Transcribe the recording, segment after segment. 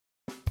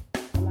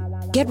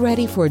Get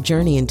ready for a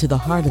journey into the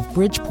heart of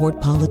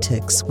Bridgeport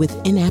politics with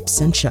In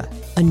Absentia,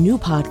 a new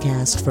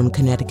podcast from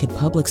Connecticut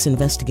Public's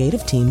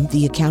investigative team,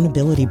 The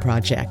Accountability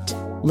Project.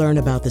 Learn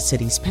about the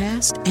city's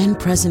past and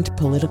present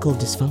political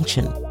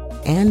dysfunction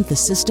and the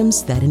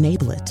systems that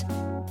enable it.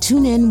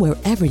 Tune in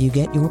wherever you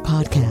get your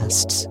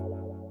podcasts.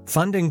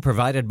 Funding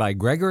provided by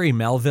Gregory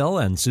Melville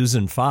and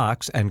Susan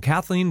Fox and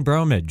Kathleen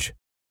Bromage.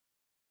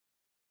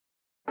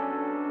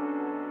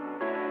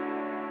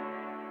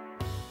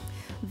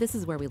 This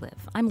is Where We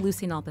Live. I'm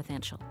Lucy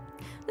Nalpathanchel.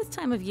 This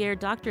time of year,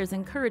 doctors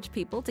encourage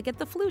people to get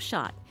the flu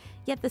shot.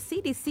 Yet the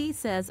CDC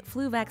says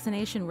flu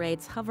vaccination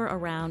rates hover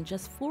around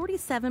just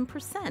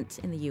 47%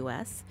 in the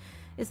U.S.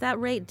 Is that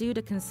rate due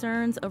to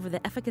concerns over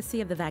the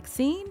efficacy of the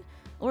vaccine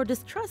or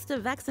distrust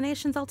of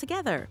vaccinations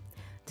altogether?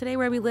 Today,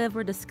 Where We Live,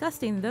 we're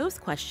discussing those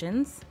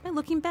questions by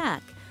looking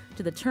back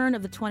to the turn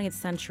of the 20th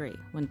century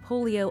when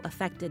polio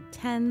affected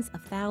tens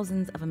of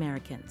thousands of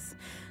Americans.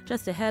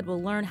 Just ahead,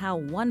 we'll learn how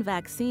one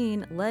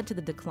vaccine led to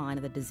the decline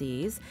of the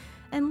disease.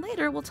 And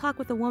later, we'll talk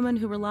with a woman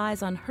who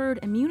relies on herd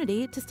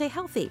immunity to stay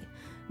healthy.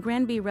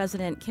 Granby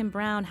resident Kim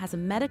Brown has a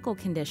medical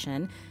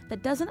condition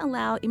that doesn't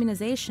allow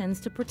immunizations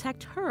to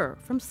protect her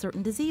from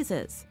certain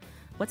diseases.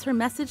 What's her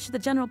message to the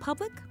general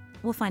public?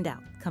 We'll find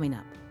out coming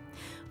up.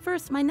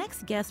 First, my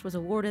next guest was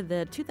awarded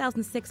the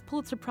 2006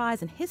 Pulitzer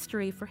Prize in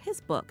History for his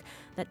book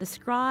that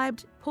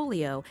described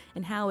polio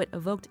and how it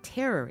evoked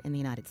terror in the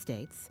United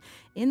States.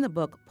 In the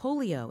book,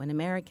 Polio, An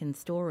American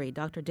Story,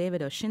 Dr. David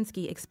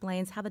Oshinsky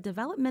explains how the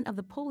development of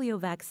the polio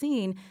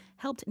vaccine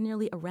helped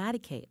nearly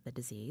eradicate the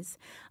disease.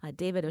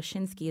 David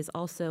Oshinsky is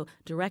also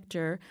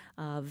director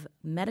of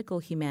medical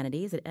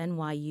humanities at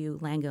NYU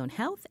Langone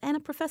Health and a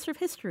professor of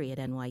history at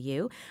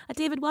NYU.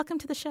 David, welcome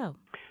to the show.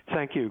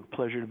 Thank you.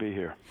 Pleasure to be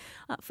here.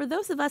 For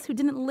those of us who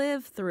didn't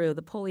live through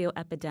the polio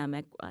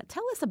epidemic,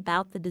 tell us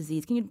about the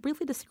disease. Can you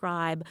briefly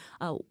describe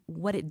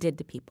what it did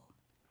to people?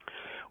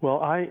 Well,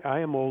 I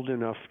am old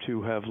enough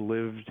to have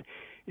lived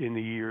in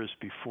the years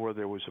before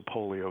there was a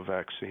polio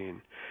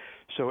vaccine.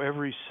 So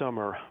every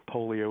summer,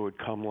 polio would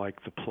come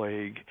like the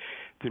plague.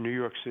 The New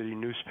York City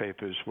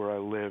newspapers where I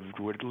lived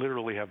would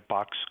literally have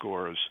box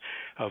scores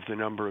of the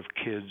number of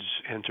kids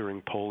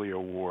entering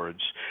polio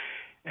wards.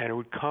 And it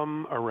would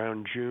come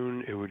around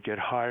June, it would get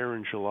higher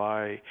in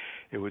July,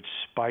 it would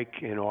spike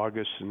in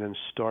August, and then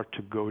start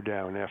to go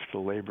down after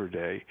Labor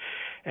Day.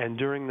 And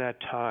during that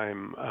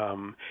time,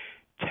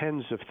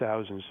 tens of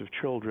thousands of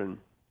children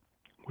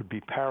would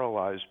be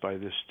paralyzed by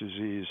this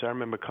disease. I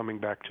remember coming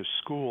back to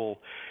school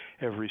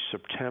every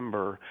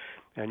September,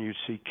 and you'd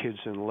see kids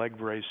in leg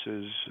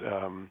braces,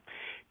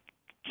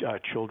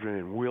 children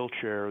in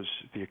wheelchairs,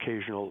 the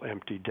occasional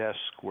empty desk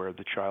where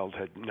the child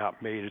had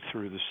not made it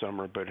through the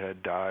summer but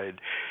had died.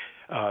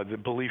 The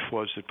belief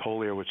was that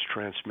polio was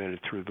transmitted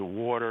through the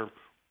water,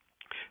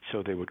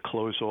 so they would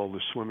close all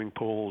the swimming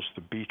pools,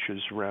 the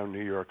beaches around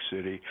New York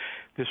City.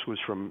 This was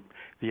from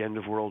the end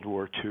of World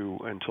War II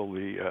until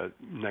the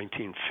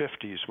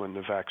 1950s when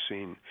the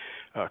vaccine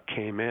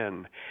came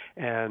in.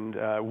 And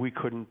we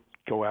couldn't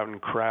go out in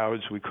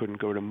crowds. We couldn't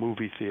go to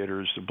movie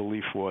theaters. The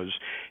belief was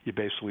you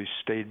basically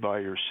stayed by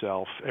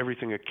yourself.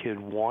 Everything a kid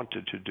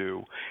wanted to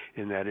do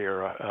in that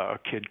era,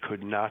 a kid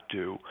could not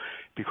do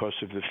because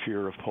of the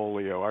fear of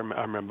polio.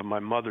 I remember my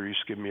mother used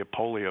to give me a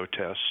polio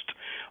test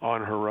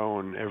on her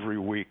own every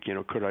week. You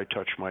know, could I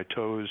touch my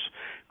toes?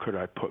 Could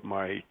I put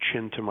my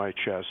chin to my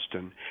chest?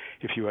 And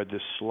if you had the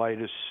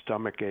slightest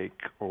stomach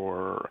ache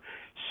or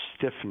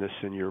stiffness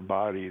in your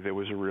body, there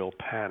was a real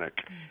panic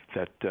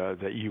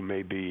that you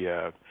may be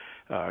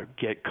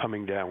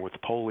coming down with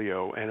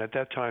polio. And at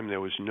that time,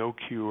 there was no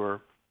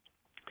cure.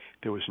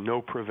 There was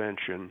no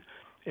prevention.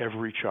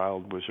 Every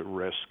child was at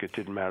risk. It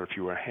didn't matter if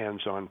you were a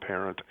hands-on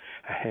parent,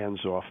 a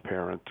hands-off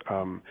parent.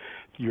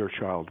 Your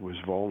child was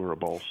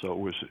vulnerable. So it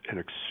was an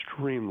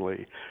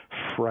extremely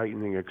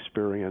frightening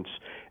experience,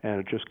 and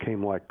it just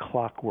came like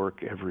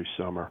clockwork every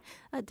summer.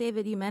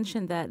 David, you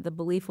mentioned that the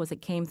belief was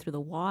it came through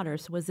the water.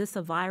 So was this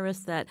a virus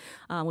that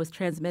was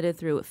transmitted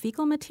through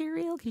fecal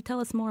material? Can you tell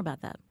us more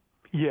about that?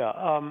 Yeah,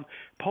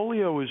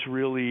 polio is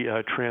really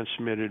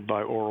transmitted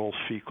by oral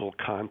fecal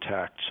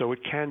contact. So it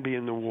can be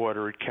in the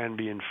water, it can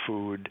be in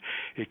food,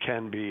 it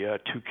can be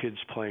two kids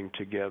playing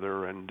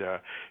together and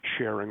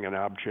sharing an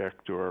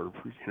object, or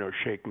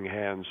shaking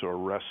hands or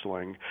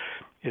wrestling.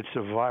 It's a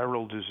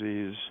viral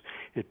disease.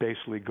 It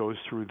basically goes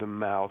through the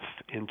mouth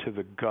into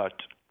the gut,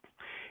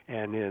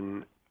 and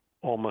in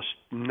almost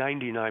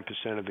 99%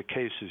 of the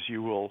cases,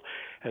 you will,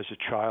 as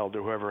a child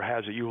or whoever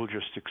has it, you will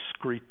just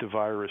excrete the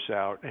virus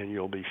out and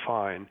you'll be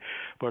fine.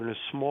 But in a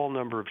small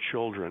number of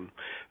children,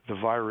 the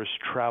virus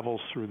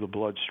travels through the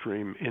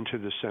bloodstream into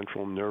the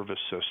central nervous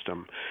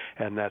system,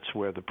 and that's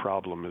where the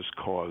problem is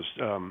caused.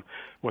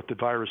 What the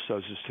virus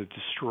does is to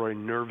destroy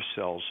nerve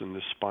cells in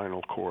the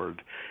spinal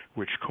cord,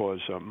 which cause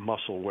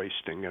muscle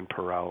wasting and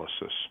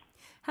paralysis.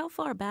 How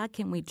far back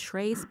can we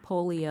trace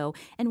polio,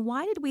 and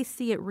why did we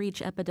see it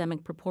reach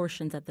epidemic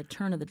proportions at the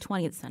turn of the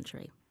 20th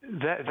century?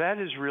 That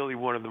is really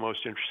one of the most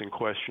interesting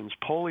questions.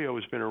 Polio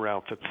has been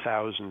around for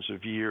thousands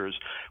of years,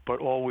 but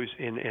always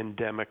in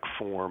endemic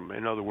form.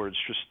 In other words,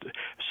 just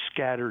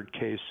scattered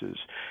cases.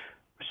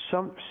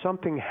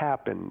 Something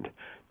happened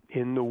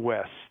in the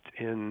West,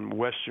 in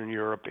Western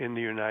Europe, in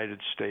the United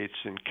States,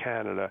 in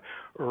Canada,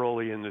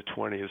 early in the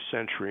 20th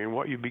century. And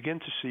what you begin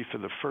to see for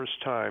the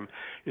first time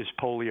is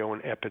polio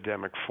in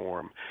epidemic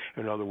form.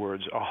 In other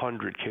words,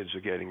 100 kids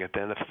are getting it,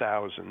 then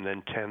 1,000,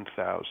 then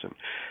 10,000.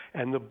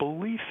 And the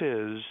belief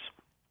is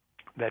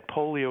that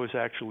polio is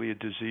actually a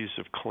disease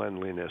of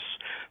cleanliness,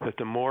 that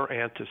the more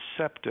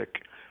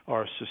antiseptic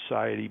our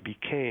society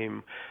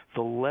became,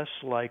 the less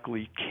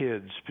likely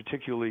kids,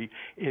 particularly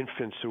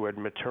infants who had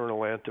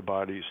maternal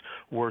antibodies,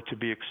 were to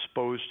be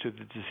exposed to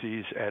the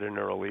disease at an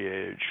early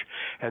age.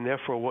 And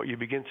therefore, what you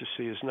begin to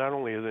see is not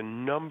only the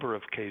number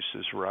of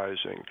cases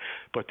rising,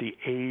 but the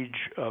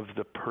age of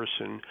the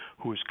person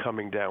who is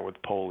coming down with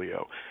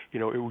polio. You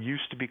know, it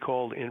used to be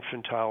called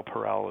infantile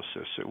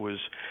paralysis. It was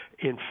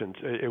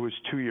it was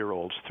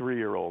 2-year-olds,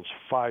 3-year-olds,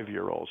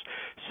 5-year-olds.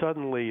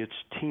 Suddenly, it's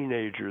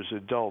teenagers,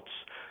 adults.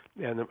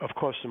 And, of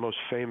course, the most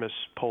famous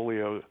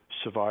polio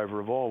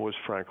survivor of all was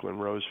Franklin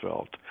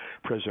Roosevelt,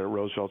 President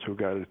Roosevelt, who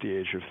got it at the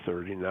age of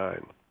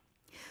 39.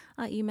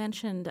 You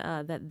mentioned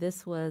that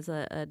this was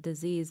a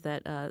disease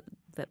that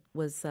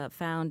was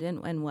found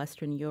in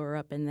Western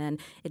Europe, and then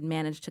it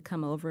managed to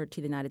come over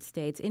to the United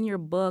States. In your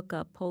book,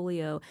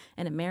 Polio,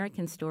 An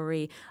American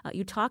Story,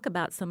 you talk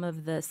about some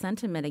of the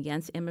sentiment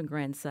against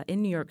immigrants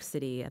in New York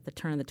City at the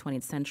turn of the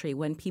 20th century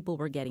when people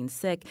were getting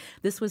sick.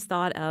 This was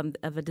thought of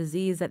a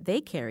disease that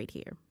they carried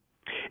here.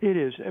 It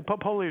is.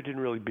 Polio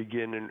didn't really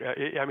begin,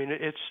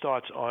 it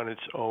starts on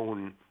its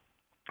own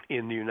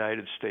in the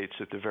United States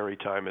at the very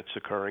time it's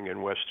occurring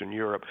in Western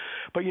Europe.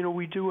 But, you know,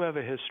 we do have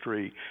a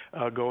history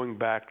going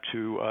back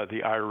to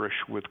the Irish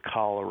with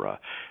cholera,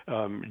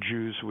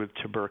 Jews with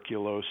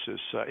tuberculosis.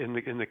 In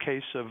the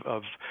case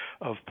of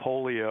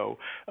polio,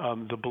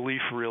 the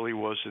belief really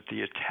was that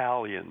the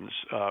Italians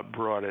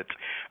brought it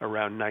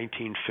around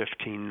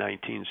 1915,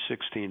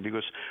 1916,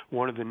 because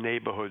one of the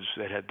neighborhoods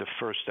that had the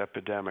first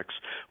epidemics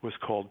was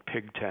called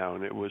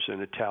Pigtown. It was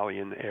an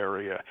Italian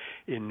area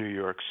in New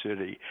York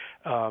City.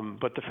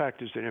 But the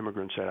fact is that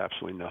immigrants had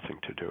absolutely nothing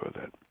to do with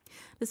it.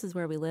 This is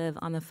Where We Live.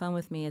 On the phone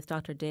with me is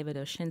Dr. David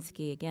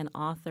Oshinsky, again,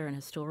 author and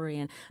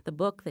historian. The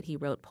book that he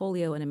wrote,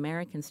 Polio, An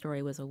American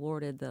Story, was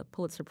awarded the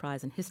Pulitzer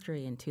Prize in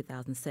History in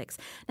 2006.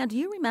 Now, do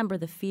you remember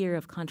the fear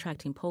of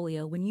contracting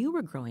polio when you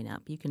were growing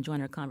up? You can join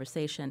our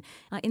conversation.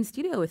 In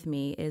studio with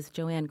me is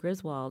Joanne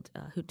Griswold,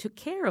 who took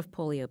care of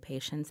polio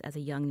patients as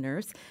a young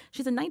nurse.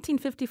 She's a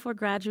 1954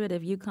 graduate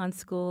of UConn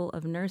School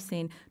of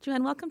Nursing.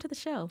 Joanne, welcome to the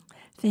show.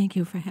 Thank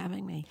you for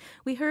having me.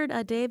 We heard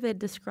David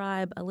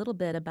describe a little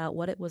bit about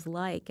what it was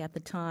like at the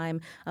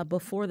time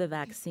before the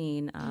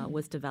vaccine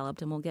was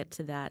developed, and we'll get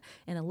to that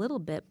in a little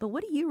bit. But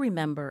what do you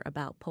remember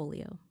about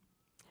polio?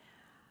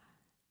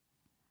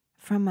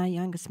 From my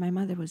youngest, my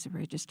mother was a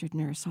registered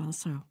nurse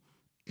also.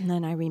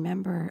 And I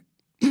remember,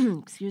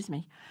 excuse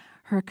me,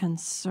 her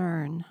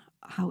concern,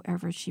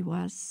 however, she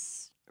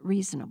was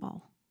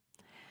reasonable.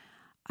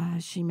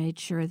 She made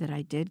sure that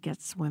I did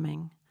get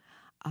swimming.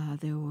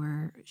 There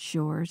were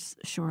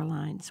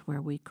shorelines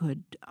where we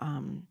could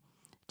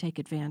take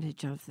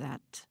advantage of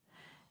that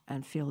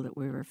and feel that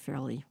we were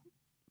fairly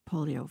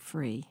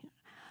polio-free.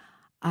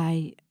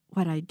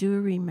 What I do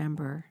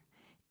remember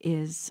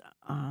is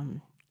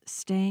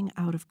staying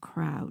out of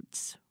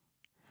crowds,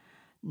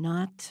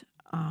 not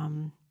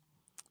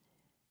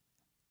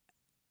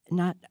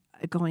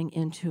going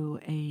into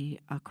a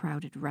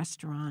crowded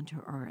restaurant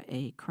or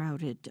a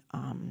crowded,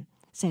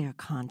 say, a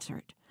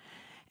concert.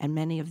 And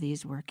many of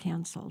these were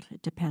canceled.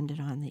 It depended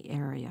on the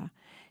area.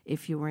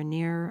 If you were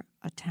near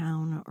a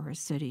town or a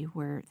city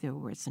where there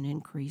was an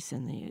increase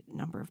in the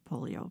number of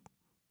polio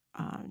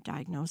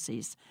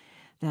diagnoses,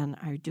 then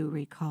I do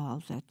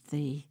recall that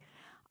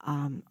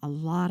a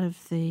lot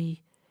of the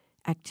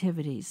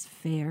activities,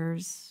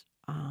 fairs,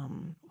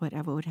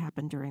 whatever would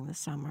happen during the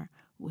summer,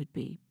 would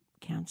be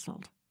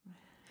canceled.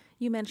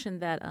 You mentioned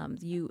that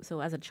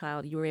so as a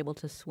child, you were able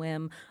to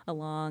swim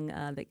along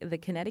the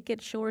Connecticut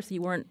shore, so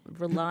you weren't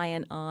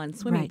reliant on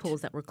swimming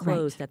pools that were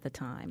closed at the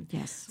time.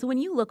 Yes. So when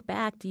you look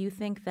back, do you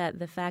think that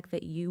the fact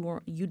that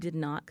you did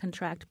not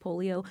contract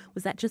polio,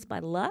 was that just by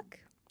luck?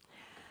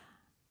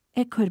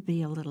 It could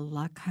be a little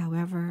luck.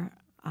 However,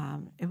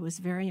 it was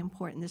very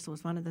important. This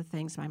was one of the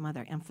things my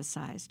mother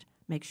emphasized.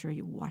 Make sure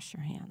you wash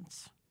your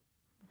hands.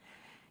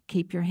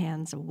 Keep your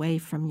hands away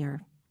from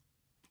your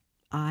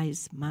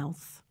eyes,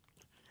 mouth.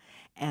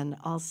 And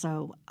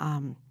also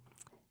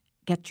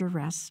get your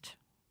rest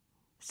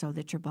so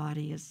that your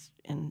body is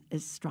in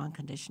as strong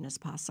condition as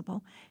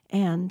possible.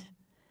 And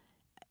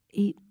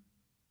eat,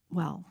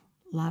 well,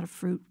 a lot of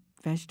fruit,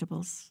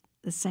 vegetables,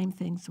 the same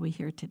things we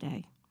hear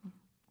today.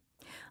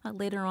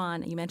 Later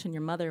on, you mentioned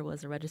your mother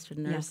was a registered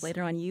nurse. Yes.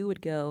 Later on, you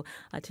would go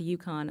to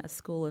UConn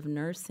School of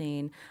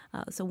Nursing.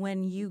 So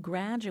when you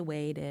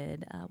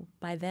graduated,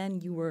 by then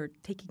you were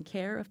taking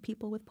care of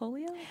people with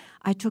polio?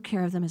 I took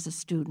care of them as a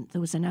student.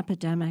 There was an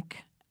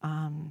epidemic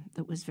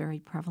that was very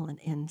prevalent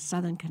in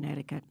southern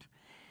Connecticut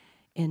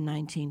in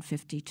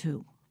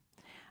 1952.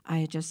 I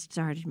had just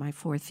started my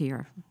 4th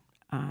year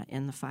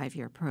in the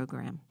 5-year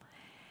program.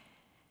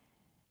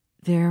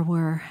 There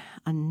were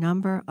a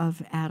number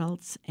of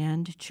adults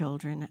and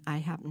children. I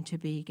happened to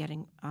be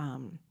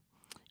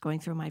going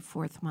through my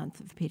 4th month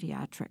of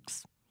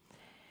pediatrics.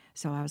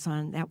 So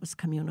that was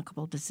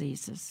communicable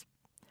diseases.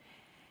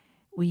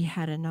 We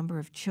had a number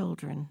of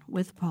children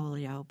with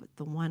polio, but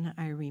the one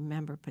I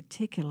remember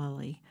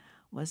particularly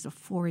was a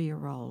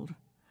 4-year-old.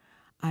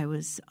 I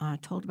was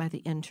told by the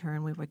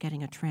intern we were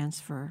getting a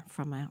transfer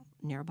from a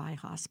nearby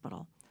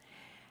hospital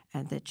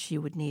and that she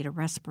would need a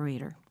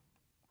respirator.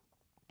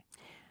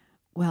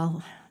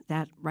 Well,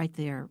 that right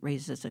there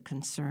raises a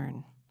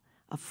concern.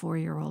 A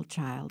 4-year-old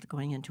child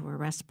going into a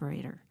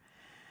respirator.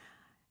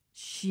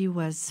 She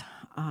was,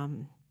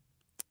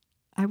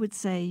 I would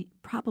say,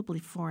 probably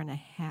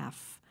 4.5.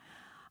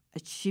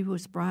 She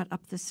was brought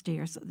up the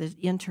stairs. The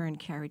intern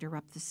carried her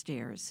up the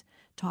stairs,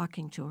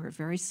 talking to her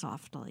very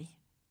softly.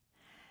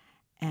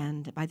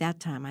 And by that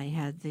time, I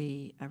had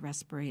the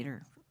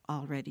respirator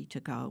all ready to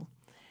go,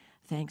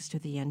 thanks to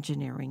the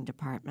engineering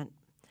department.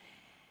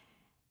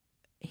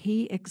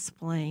 He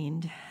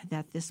explained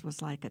that this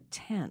was like a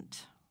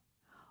tent,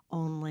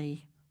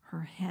 only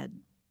her head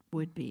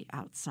would be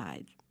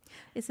outside.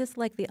 Is this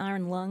like the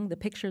iron lung, the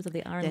pictures of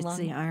the iron lung? That's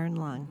the iron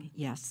lung,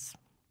 yes.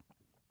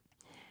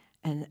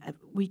 And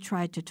we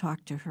tried to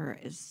talk to her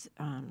as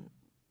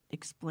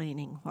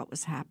explaining what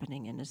was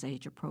happening in as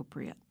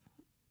age-appropriate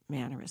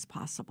manner as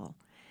possible.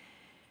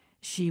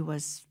 She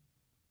was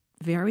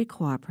very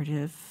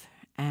cooperative,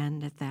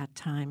 and at that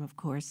time, of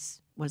course,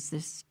 was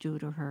this due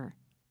to her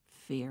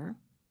fear?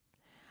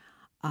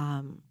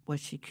 Was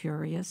she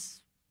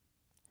curious?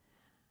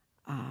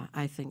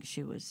 I think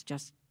she was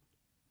just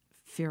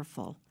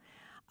fearful.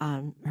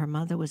 Her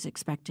mother was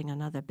expecting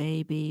another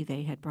baby.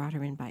 They had brought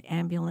her in by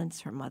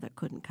ambulance. Her mother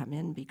couldn't come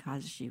in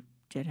because she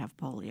did have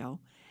polio.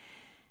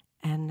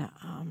 And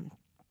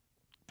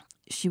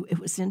it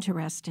was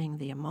interesting,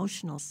 the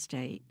emotional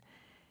state.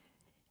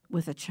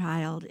 With a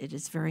child, it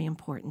is very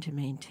important to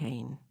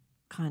maintain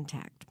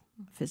contact,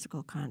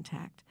 physical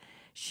contact.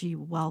 She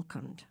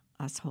welcomed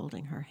us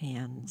holding her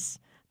hands,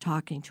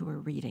 talking to her,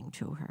 reading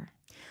to her.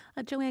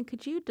 Joanne,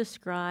 could you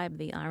describe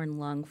the iron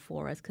lung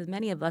for us? Because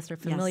many of us are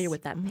familiar Yes.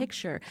 with that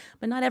picture,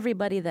 but not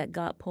everybody that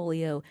got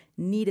polio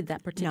needed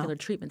that particular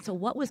treatment. So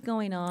what was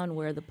going on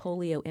where the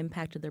polio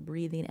impacted their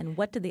breathing, and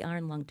what did the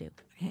iron lung do?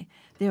 Okay.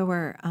 There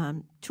were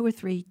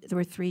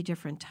 3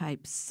 different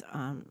types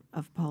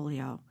of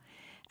polio,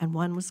 and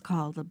one was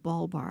called the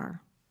bulbar,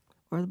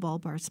 or the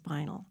bulbar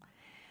spinal.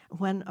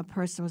 When a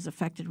person was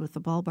affected with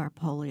the bulbar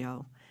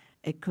polio,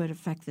 it could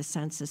affect the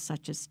senses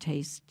such as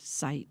taste,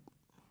 sight,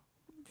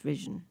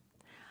 vision.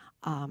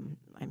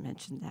 I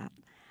mentioned that.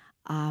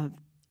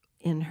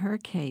 In her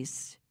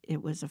case,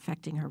 it was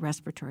affecting her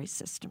respiratory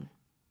system.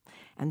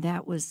 And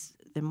that was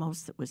the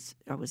most that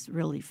was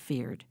really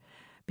feared,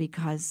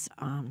 because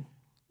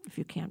if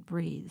you can't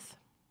breathe,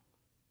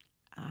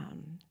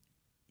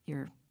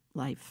 your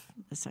life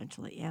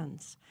essentially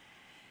ends.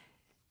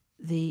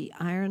 The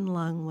iron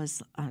lung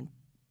was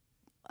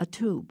a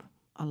tube,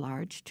 a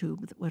large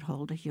tube that would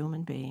hold a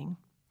human being.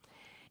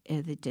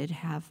 It did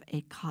have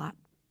a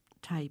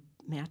cot-type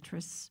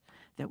mattress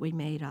that we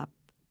made up.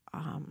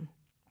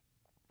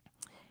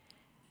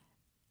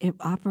 It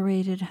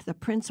operated, the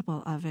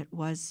principle of it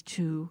was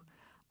to,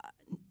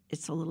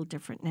 it's a little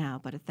different now,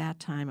 but at that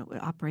time it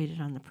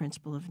operated on the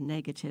principle of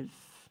negative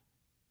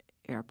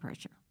air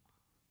pressure.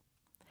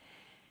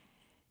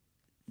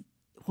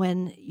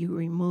 When you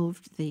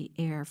removed the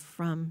air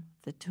from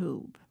the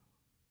tube,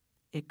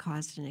 it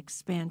caused an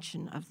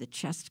expansion of the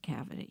chest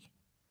cavity,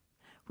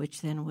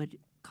 which then would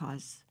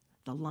cause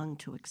the lung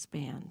to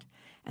expand.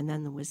 And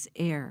then there was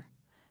air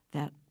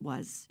that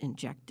was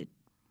injected,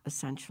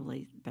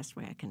 essentially, the best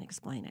way I can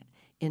explain it,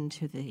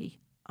 into the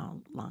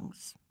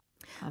lungs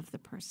of the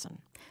person.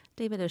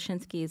 David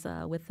Oshinsky is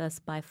with us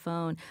by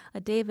phone.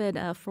 David,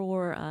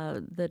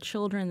 for the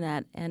children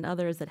and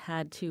others that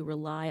had to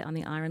rely on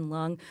the iron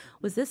lung,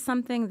 was this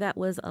something that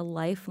was a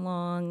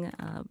lifelong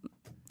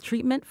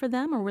treatment for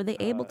them, or were they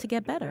able to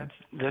get better?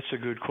 That's a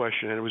good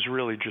question, and it was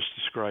really just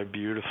described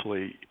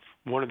beautifully.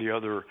 One of the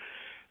other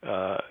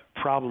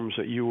problems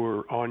that you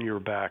were on your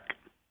back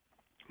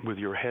with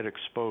your head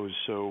exposed,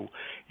 so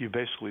you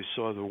basically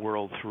saw the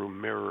world through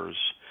mirrors.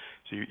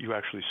 So you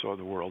actually saw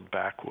the world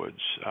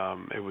backwards.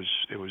 It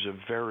was a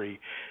very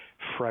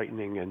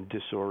frightening and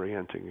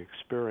disorienting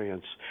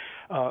experience.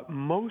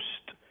 Most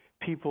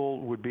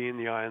people would be in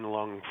the iron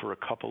lung for a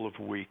couple of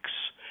weeks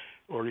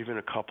or even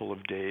a couple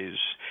of days,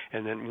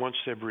 and then once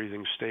their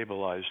breathing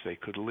stabilized, they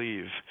could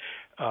leave.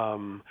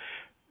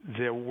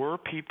 There were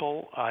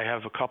people, I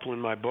have a couple in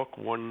my book.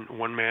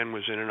 One man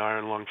was in an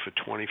iron lung for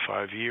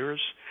 25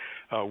 years.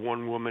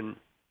 One woman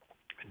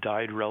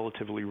died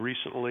relatively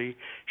recently.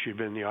 She'd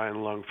been in the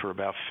iron lung for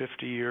about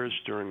 50 years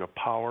during a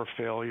power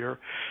failure.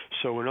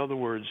 So in other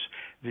words,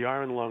 the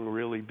iron lung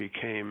really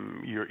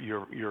became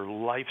your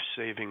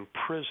life-saving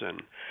prison.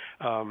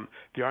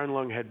 The iron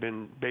lung had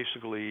been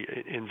basically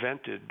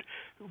invented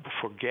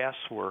for gas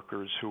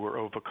workers who were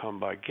overcome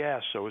by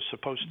gas, so it's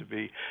supposed to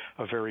be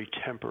a very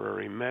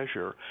temporary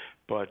measure.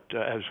 But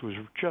as was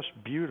just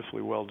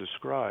beautifully well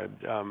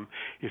described,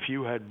 if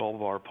you had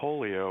bulbar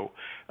polio,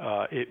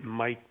 it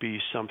might be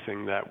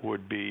something that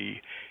would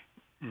be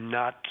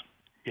not,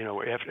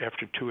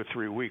 after 2 or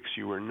 3 weeks,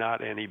 you were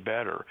not any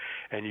better,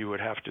 and you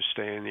would have to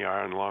stay in the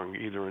iron lung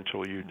either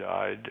until you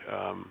died,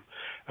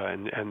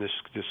 and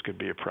this could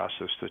be a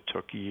process that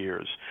took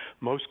years.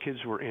 Most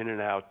kids were in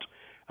and out,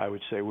 I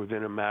would say,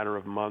 within a matter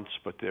of months,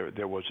 but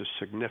there was a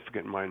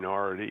significant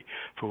minority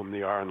for whom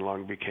the iron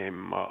lung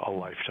became a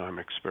lifetime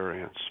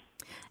experience.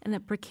 And a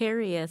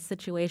precarious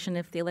situation,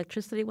 if the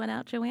electricity went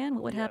out, Joanne,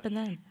 what would happen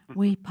then?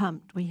 We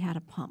had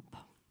a pump,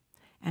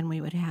 and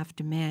we would have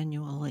to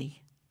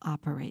manually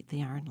operate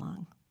the iron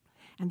lung.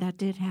 And that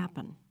did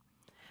happen.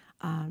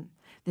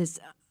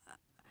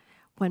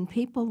 When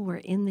people were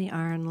in the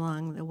iron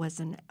lung, there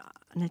was an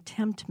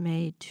attempt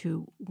made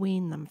to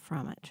wean them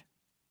from it.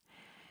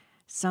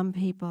 Some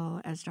people,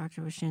 as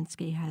Dr.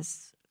 Wyshynski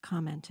has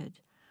commented,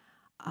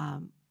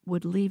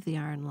 would leave the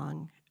iron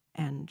lung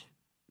and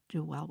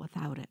do well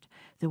without it.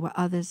 There were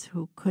others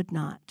who could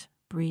not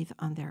breathe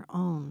on their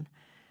own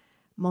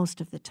most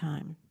of the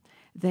time.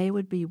 They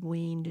would be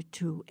weaned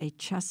to a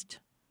chest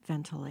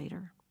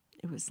ventilator.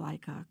 It was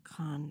like a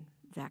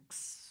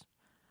convex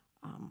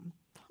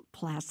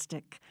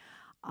plastic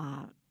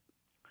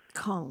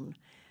cone,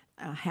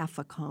 half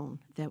a cone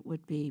that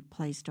would be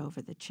placed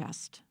over the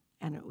chest,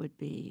 and it would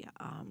be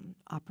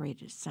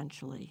operated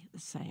essentially the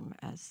same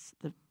as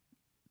the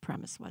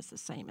premise was the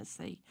same as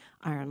the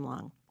iron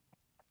lung.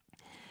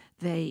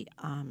 They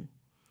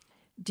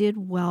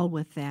did well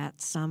with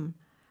that.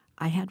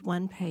 I had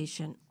one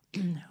patient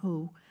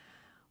who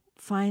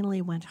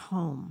finally went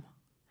home.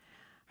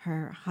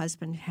 Her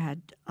husband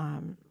had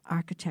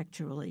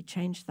architecturally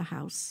changed the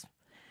house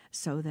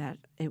so that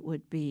it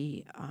would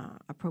be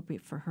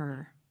appropriate for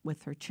her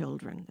with her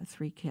children, the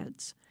 3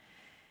 kids.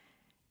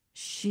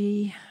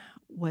 She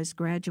was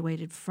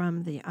graduated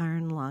from the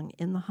iron lung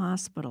in the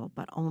hospital,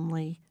 but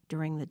only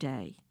during the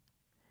day.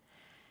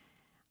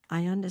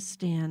 I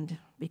understand,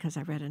 because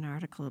I read an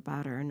article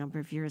about her a number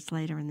of years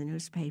later in the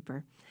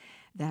newspaper,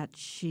 that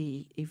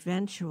she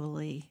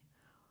eventually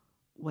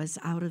was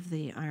out of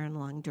the iron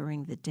lung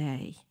during the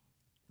day,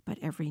 but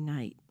every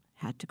night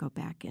had to go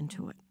back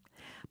into it.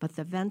 But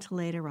the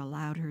ventilator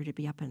allowed her to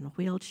be up in the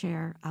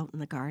wheelchair, out in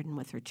the garden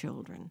with her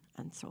children,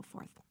 and so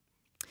forth.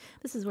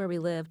 This is Where We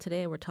Live.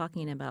 Today we're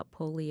talking about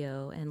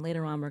polio, and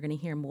later on we're going to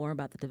hear more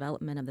about the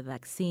development of the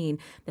vaccine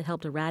that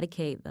helped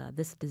eradicate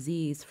this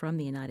disease from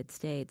the United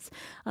States.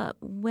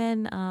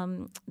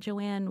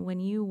 Joanne, when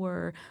you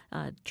were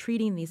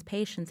treating these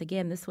patients,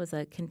 again, this was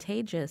a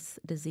contagious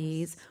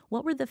disease.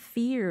 What were the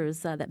fears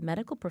that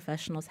medical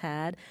professionals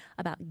had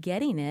about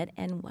getting it,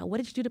 and what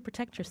did you do to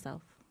protect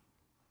yourself?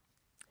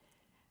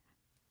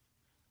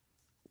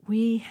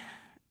 We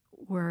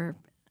were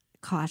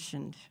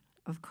cautioned,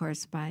 of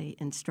course, by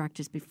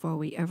instructors before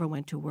we ever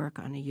went to work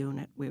on a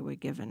unit. We were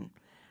given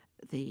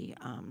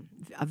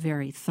a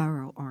very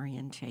thorough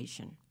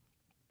orientation.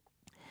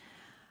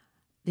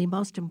 The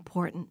most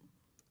important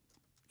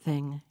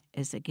thing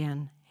is,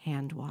 again,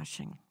 hand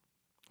washing.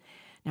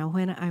 Now,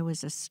 when I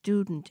was a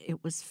student,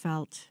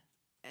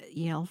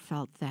 Yale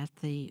felt that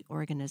the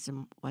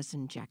organism was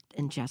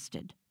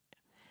ingested.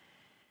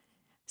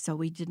 So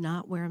we did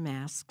not wear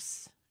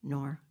masks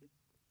nor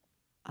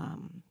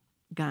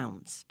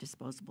gowns,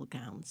 disposable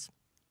gowns.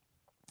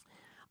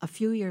 A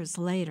few years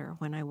later,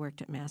 when I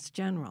worked at Mass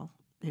General,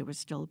 they were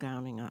still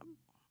gowning up.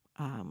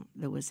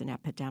 There was an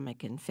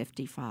epidemic in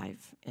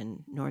 '55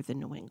 in northern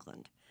New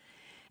England,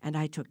 and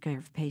I took care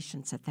of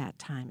patients at that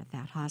time at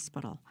that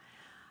hospital.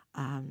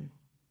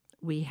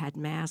 We had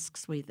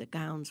masks. The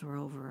gowns were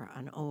over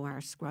an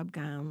OR scrub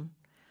gown.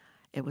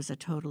 It was a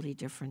totally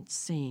different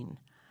scene.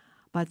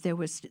 But there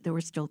were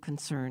still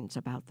concerns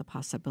about the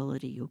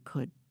possibility you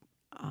could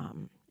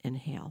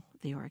inhale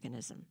the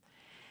organism.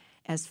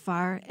 As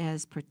far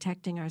as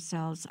protecting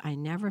ourselves, I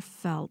never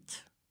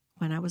felt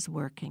when I was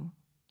working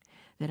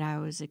that I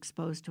was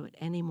exposed to it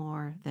any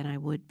more than I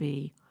would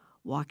be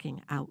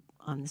walking out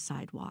on the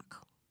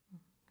sidewalk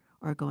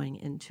or going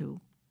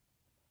into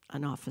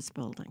an office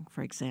building,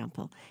 for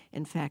example.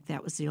 In fact,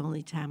 that was the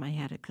only time I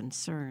had a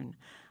concern.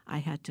 I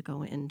had to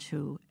go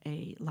into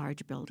a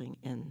large building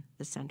in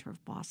the center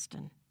of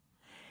Boston.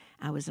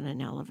 I was in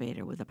an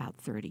elevator with about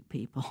 30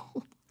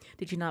 people.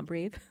 Did you not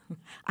breathe?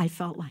 I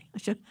felt like,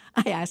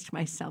 I asked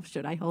myself,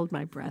 should I hold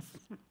my breath?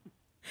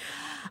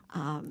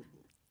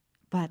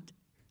 But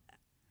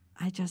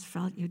I just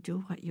felt you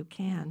do what you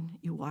can.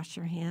 You wash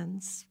your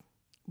hands.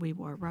 We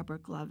wore rubber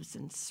gloves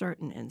in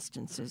certain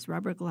instances.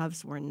 Rubber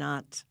gloves were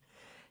not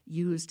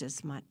used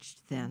as much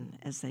then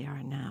as they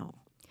are now.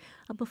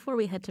 Before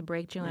we head to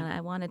break, Joanna,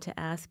 I wanted to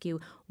ask you,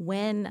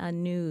 when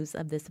news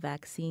of this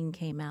vaccine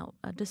came out,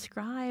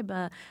 describe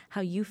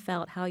how you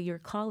felt, how your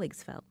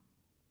colleagues felt.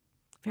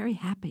 Very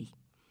happy.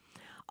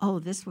 Oh,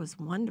 this was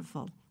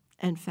wonderful.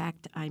 In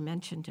fact, I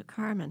mentioned to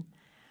Carmen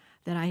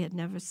that I had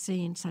never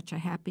seen such a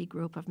happy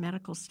group of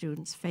medical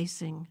students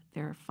facing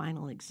their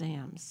final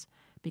exams,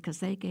 because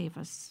they gave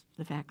us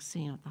the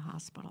vaccine at the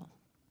hospital.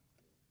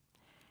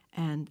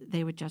 And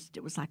they were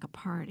it was like a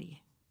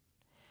party.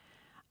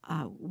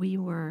 We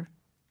were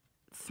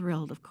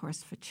thrilled, of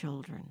course, for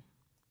children.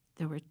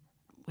 There were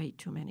way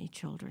too many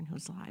children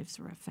whose lives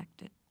were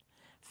affected,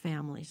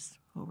 families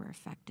who were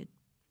affected.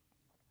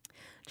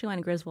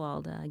 Joanne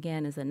Griswold,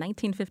 again, is a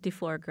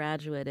 1954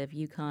 graduate of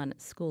UConn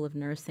School of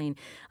Nursing.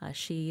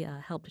 She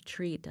helped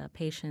treat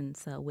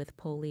patients with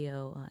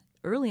polio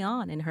early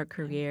on in her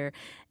career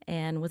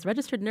and was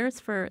registered nurse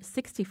for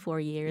 64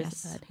 years,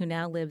 Yes. who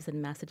now lives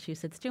in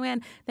Massachusetts.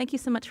 Joanne, thank you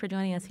so much for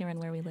joining us here on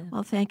Where We Live.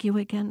 Well, thank you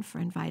again for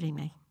inviting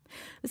me.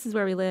 This is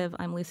Where We Live.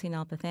 I'm Lucy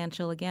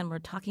Nalpathanchil. Again, we're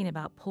talking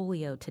about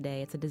polio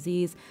today. It's a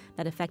disease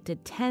that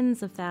affected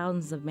tens of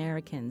thousands of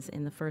Americans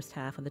in the first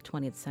half of the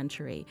 20th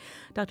century.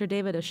 Dr.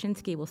 David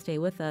Oshinsky will stay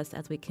with us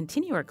as we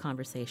continue our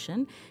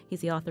conversation.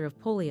 He's the author of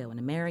Polio, An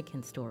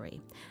American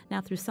Story. Now,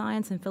 through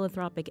science and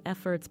philanthropic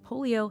efforts,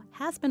 polio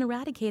has been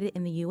eradicated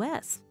in the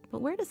U.S.,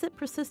 but where does it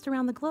persist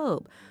around the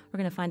globe? We're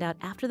going to find out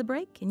after the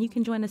break, and you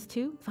can join us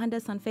too. Find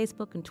us on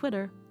Facebook and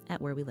Twitter at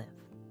Where We Live.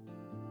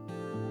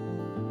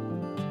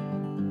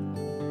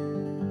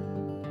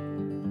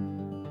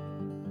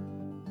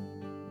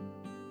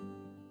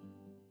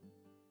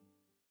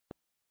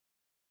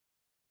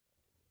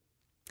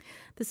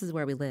 This is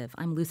Where We Live.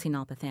 I'm Lucy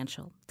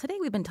Nalpathanchil. Today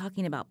we've been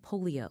talking about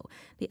polio.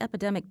 The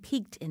epidemic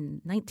peaked in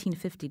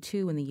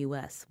 1952 in the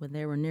U.S. when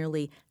there were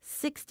nearly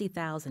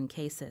 60,000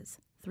 cases.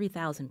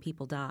 3,000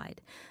 people died.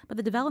 But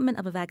the development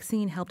of a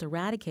vaccine helped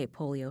eradicate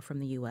polio from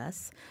the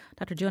U.S.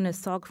 Dr. Jonas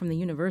Salk from the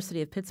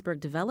University of Pittsburgh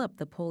developed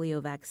the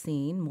polio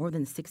vaccine more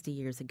than 60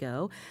 years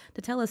ago.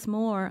 To tell us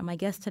more, my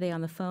guest today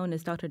on the phone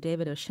is Dr.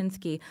 David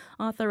Oshinsky,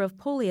 author of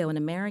Polio, An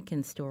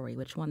American Story,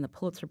 which won the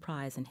Pulitzer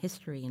Prize in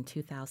History in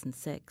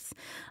 2006.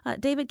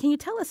 David, can you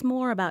tell us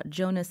more about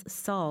Jonas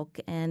Salk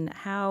and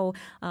how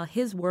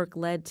his work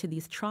led to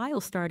these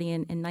trials starting in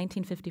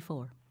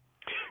 1954?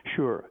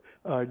 Sure.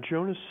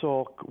 Jonas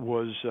Salk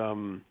was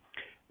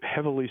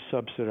heavily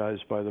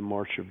subsidized by the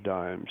March of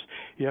Dimes.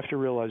 You have to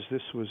realize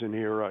this was an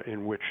era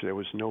in which there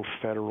was no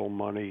federal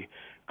money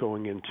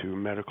going into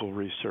medical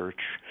research.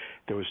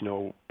 There was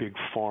no big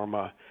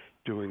pharma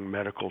doing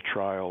medical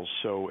trials,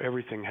 so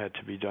everything had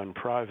to be done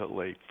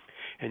privately.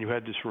 And you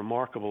had this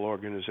remarkable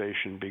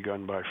organization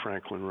begun by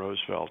Franklin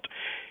Roosevelt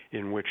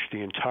in which the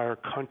entire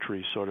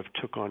country sort of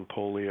took on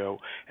polio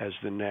as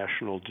the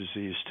national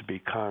disease to be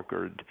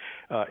conquered,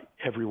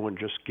 everyone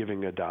just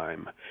giving a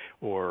dime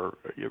or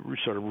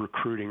sort of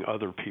recruiting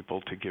other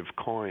people to give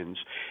coins.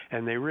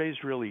 And they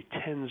raised really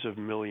tens of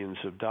millions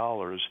of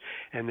dollars,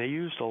 and they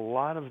used a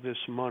lot of this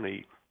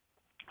money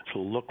to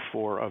look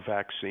for a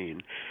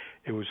vaccine.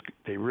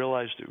 They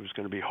realized it was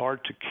going to be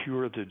hard to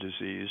cure the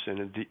disease, and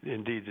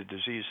indeed the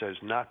disease has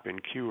not been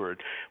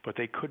cured, but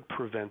they could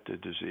prevent the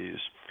disease.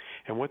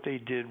 And what they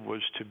did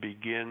was to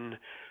begin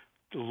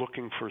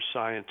looking for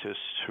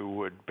scientists who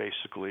would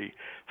basically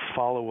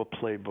follow a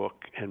playbook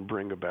and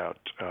bring about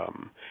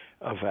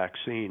a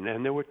vaccine.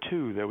 And there were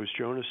two. There was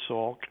Jonas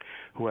Salk,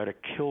 who had a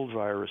killed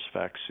virus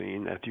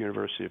vaccine at the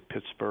University of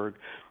Pittsburgh,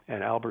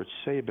 and Albert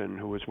Sabin,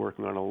 who was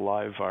working on a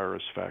live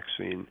virus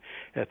vaccine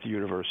at the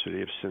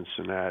University of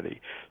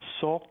Cincinnati.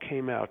 Salk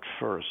came out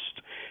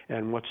first,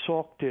 and what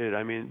Salk did,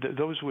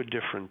 those were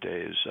different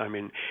days.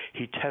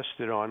 He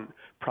tested on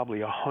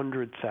probably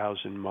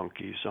 100,000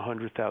 monkeys.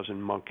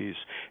 100,000 monkeys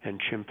and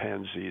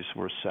chimpanzees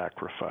were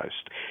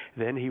sacrificed.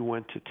 Then he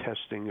went to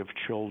testing of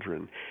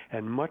children,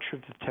 and much of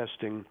the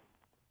testing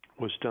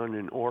was done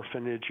in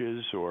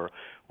orphanages, or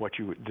what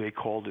they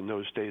called in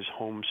those days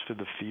homes for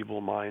the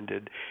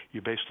feeble-minded.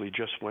 You basically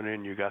just went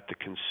in, you got the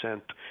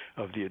consent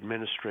of the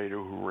administrator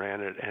who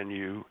ran it, and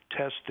you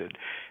tested.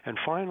 And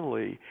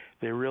finally,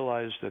 they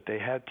realized that they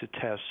had to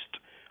test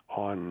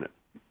on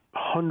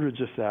hundreds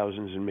of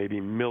thousands and maybe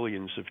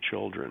millions of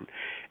children.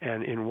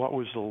 And in what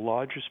was the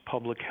largest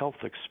public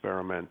health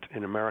experiment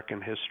in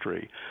American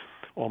history,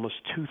 almost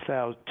 2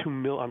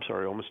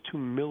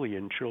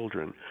 million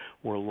children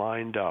were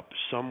lined up.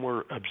 Some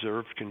were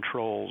observed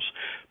controls,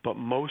 but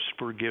most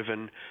were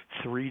given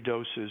 3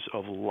 doses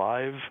of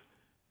live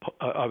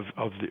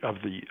of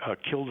the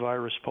killed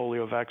virus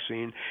polio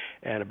vaccine,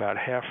 and about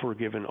half were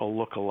given a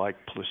look-alike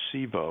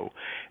placebo.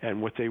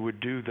 And what they would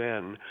do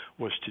then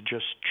was to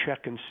just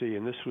check and see,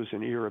 and this was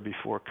an era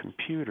before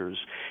computers,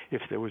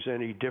 if there was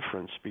any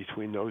difference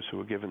between those who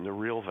were given the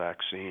real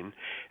vaccine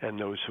and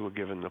those who were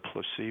given the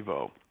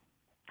placebo.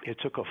 It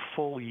took a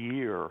full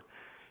year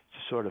to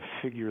sort of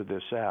figure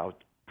this out.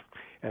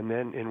 And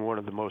then in one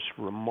of the most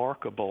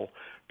remarkable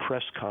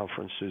press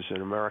conferences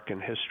in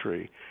American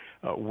history,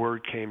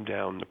 word came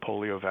down the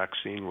polio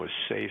vaccine was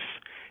safe,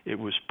 it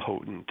was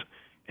potent,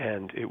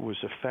 and it was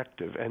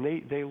effective. And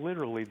they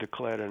literally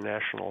declared a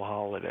national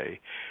holiday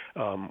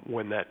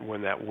when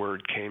that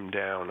word came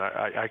down.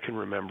 I can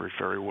remember it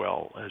very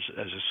well as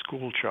a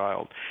school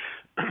child.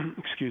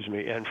 Excuse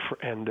me.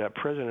 And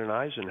President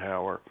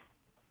Eisenhower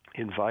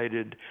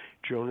invited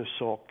Jonas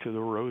Salk to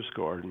the Rose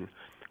Garden,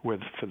 where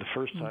for the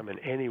first time in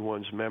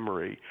anyone's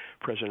memory,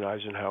 President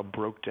Eisenhower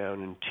broke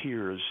down in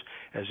tears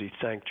as he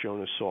thanked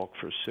Jonas Salk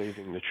for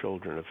saving the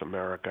children of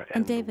America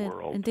and the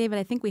world. And David,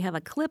 I think we have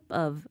a clip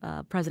of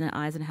President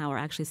Eisenhower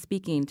actually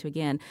speaking to,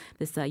 again,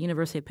 this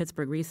University of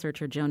Pittsburgh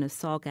researcher Jonas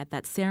Salk at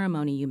that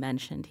ceremony you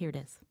mentioned. Here it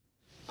is.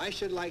 I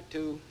should like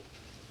to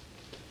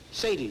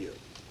say to you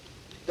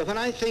that when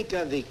I think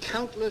of the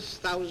countless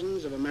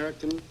thousands of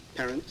American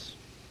parents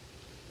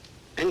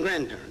and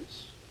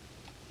grandparents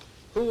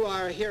who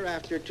are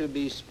hereafter to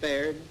be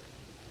spared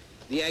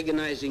the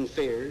agonizing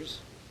fears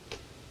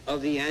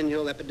of the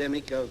annual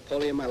epidemic of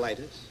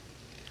poliomyelitis,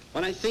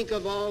 when I think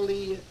of all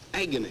the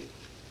agony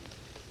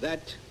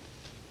that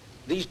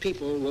these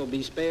people will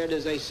be spared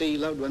as they see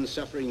loved ones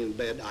suffering in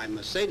bed, I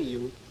must say to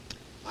you,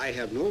 I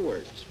have no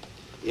words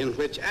in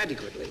which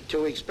adequately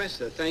to express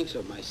the thanks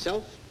of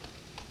myself,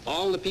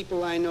 all the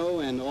people I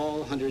know, and all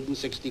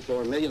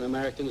 164 million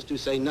Americans, to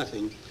say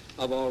nothing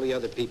of all the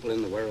other people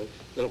in the world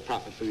that will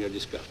profit from your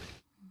discovery.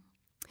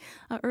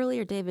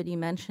 Earlier, David, you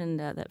mentioned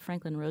that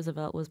Franklin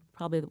Roosevelt was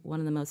probably one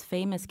of the most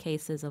famous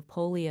cases of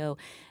polio,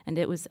 and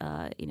it was,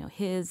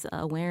 his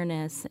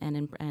awareness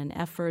and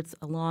efforts,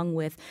 along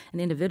with an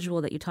individual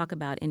that you talk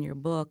about in your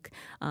book,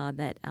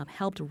 that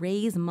helped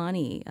raise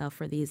money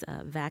for these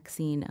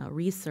vaccine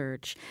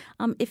research.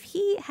 If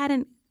he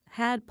hadn't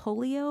had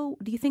polio,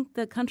 do you think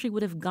the country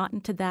would have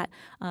gotten to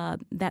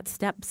that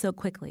step so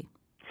quickly?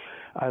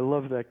 I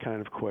love that kind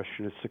of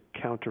question. It's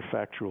a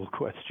counterfactual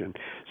question,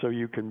 so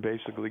you can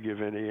basically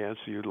give any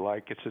answer you'd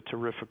like. It's a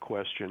terrific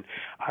question.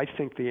 I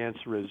think the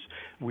answer is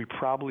we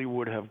probably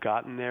would have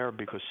gotten there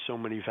because so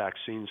many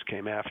vaccines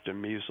came after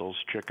measles,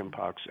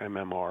 chickenpox,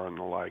 MMR, and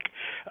the like.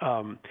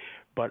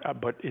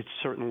 But it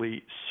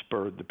certainly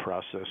spurred the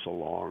process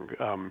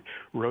along.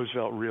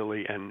 Roosevelt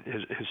really and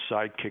his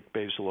sidekick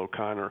Basil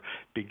O'Connor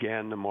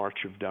began the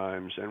March of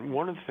Dimes, and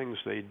one of the things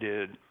they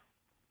did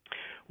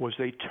was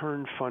they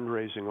turned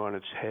fundraising on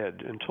its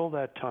head. Until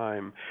that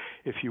time,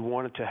 if you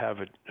wanted to have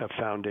a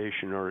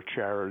foundation or a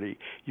charity,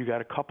 you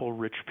got a couple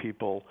rich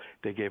people,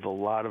 they gave a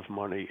lot of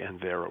money, and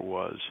there it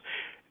was.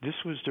 This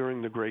was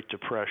during the Great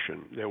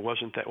Depression. There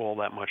wasn't all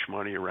that much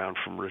money around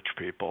from rich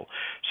people.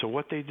 So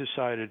what they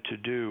decided to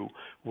do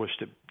was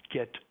to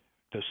get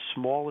the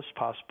smallest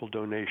possible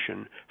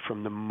donation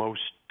from the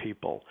most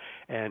people.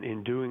 And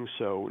in doing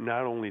so,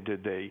 not only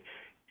did they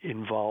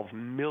involve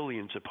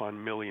millions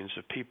upon millions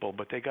of people,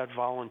 but they got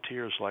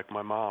volunteers like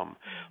my mom,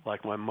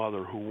 like my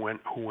mother, who went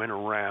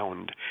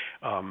around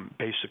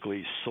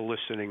basically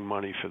soliciting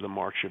money for the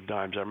March of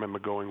Dimes. I remember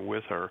going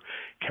with her,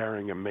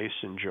 carrying a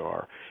mason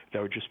jar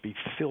that would just be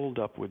filled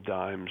up with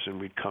dimes, and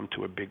we'd come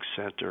to a big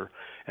center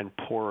and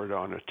pour it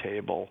on a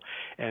table.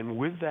 And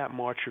with that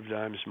March of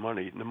Dimes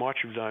money, the March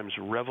of Dimes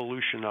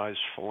revolutionized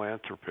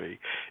philanthropy.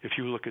 If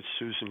you look at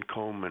Susan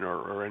Komen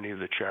or any of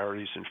the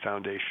charities and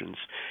foundations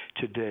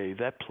today,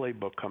 that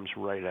playbook comes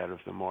right out of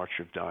the March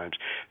of Dimes.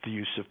 The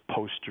use of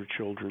poster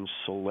children,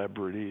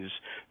 celebrities,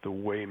 the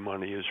way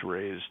money is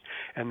raised.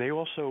 And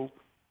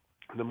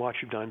the March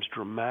of Dimes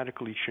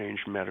dramatically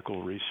changed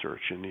medical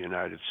research in the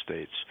United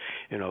States.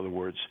 In other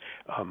words,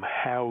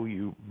 how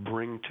you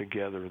bring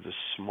together the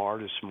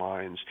smartest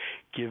minds,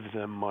 give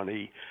them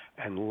money,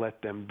 and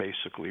let them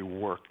basically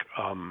work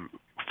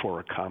for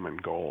a common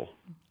goal.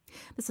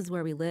 This is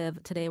Where We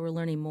Live. Today we're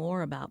learning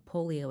more about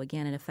polio.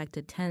 Again, it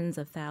affected tens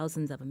of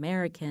thousands of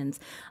Americans.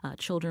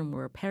 Children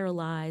were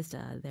paralyzed.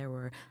 There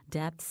were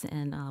deaths.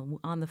 And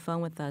on the phone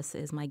with us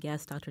is my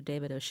guest, Dr.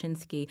 David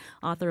Oshinsky,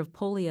 author of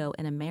Polio,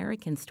 An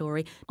American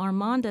Story.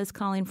 Armanda is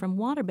calling from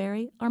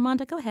Waterbury.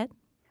 Armanda, go ahead.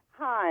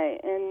 Hi.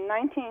 In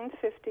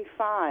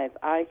 1955,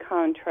 I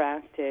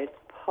contracted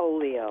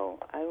polio.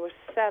 I was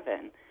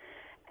 7.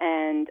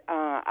 And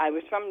I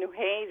was from New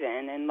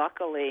Haven, and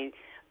luckily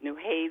New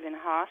Haven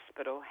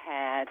Hospital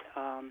had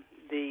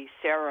the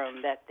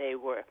serum that they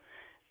were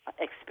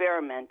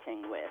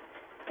experimenting with,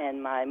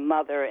 and my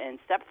mother and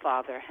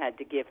stepfather had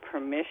to give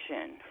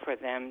permission for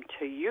them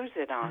to use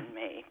it on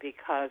me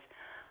because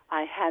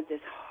I had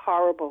this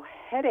horrible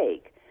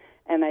headache,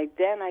 and I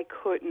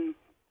couldn't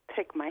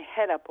pick my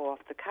head up off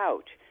the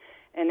couch.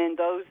 And in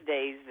those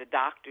days, the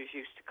doctors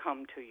used to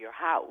come to your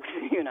house,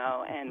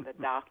 and the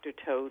doctor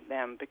told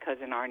them, because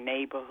in our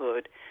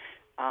neighborhood,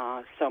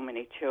 so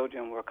many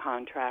children were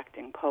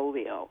contracting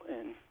polio,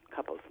 and a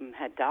couple of them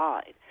had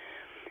died.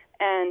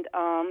 And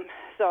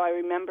so I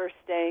remember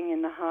staying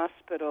in the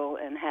hospital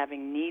and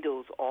having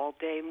needles all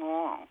day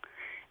long.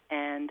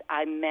 And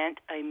I met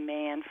a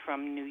man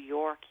from New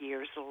York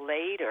years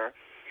later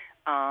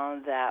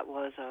that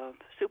was a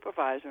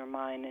supervisor of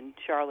mine in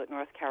Charlotte,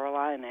 North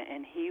Carolina,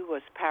 and he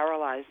was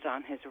paralyzed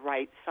on his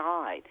right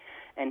side,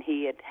 and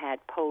he had had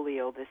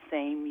polio the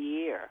same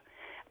year.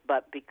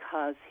 But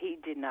because he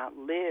did not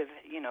live,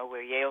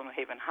 where Yale New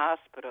Haven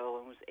Hospital,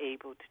 and was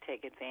able to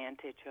take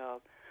advantage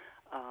of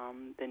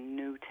the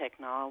new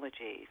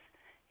technologies,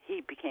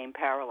 he became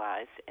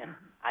paralyzed, and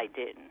I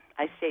didn't.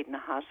 I stayed in the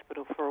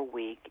hospital for a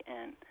week,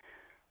 and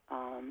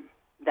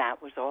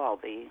that was all.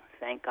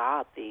 Thank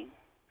God the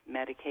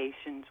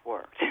medications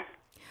worked.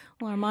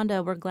 Well,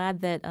 Armanda, we're glad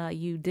that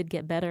you did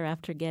get better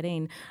after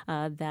getting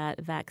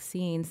that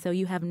vaccine. So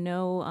you have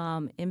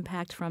no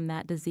impact from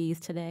that disease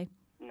today?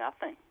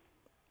 Nothing.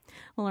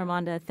 Well,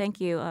 Armanda,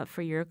 thank you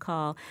for your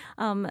call.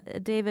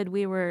 David,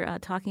 we were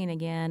talking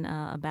again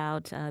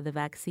about the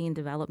vaccine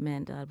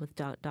development with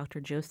Dr.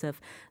 Joseph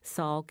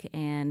Salk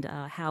and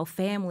how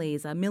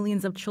families,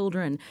 millions of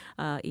children,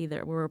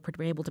 either were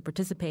able to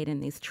participate in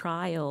these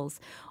trials.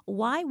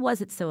 Why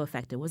was it so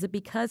effective? Was it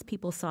because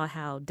people saw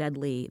how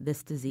deadly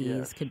this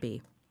disease could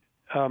be?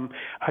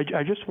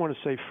 I just want to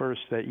say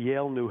first that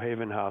Yale New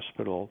Haven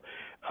Hospital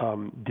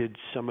did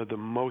some of the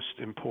most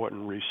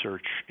important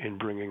research in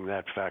bringing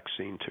that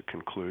vaccine to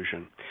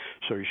conclusion.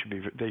 So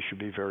they should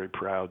be very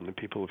proud, and the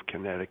people of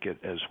Connecticut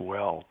as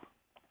well.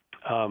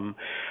 For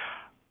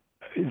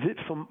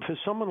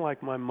someone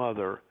like my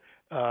mother,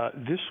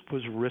 this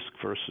was risk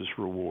versus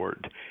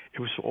reward. It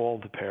was all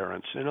the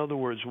parents. In other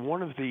words,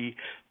 one of the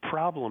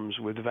problems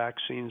with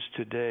vaccines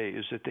today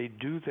is that they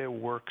do their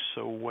work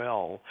so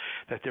well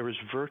that there is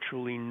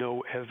virtually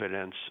no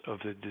evidence of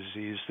the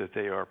disease that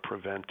they are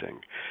preventing.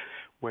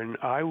 When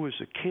I was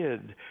a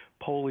kid,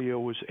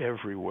 polio was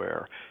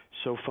everywhere.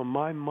 So for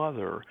my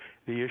mother,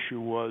 the issue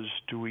was,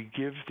 do we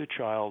give the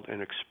child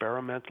an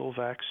experimental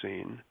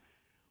vaccine,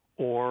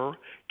 or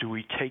do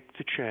we take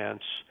the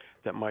chance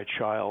that my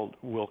child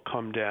will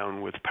come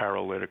down with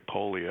paralytic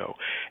polio?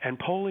 And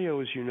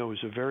polio, as you know,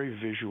 is a very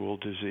visual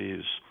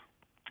disease.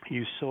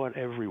 You saw it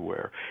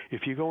everywhere.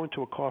 If you go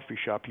into a coffee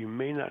shop, you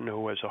may not know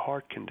who has a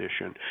heart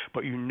condition,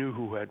 but you knew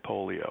who had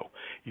polio.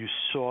 You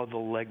saw the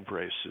leg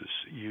braces.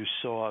 You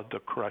saw the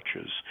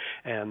crutches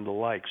and the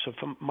like. So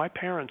for my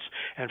parents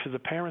and for the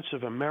parents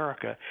of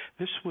America,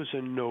 this was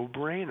a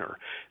no-brainer.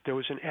 There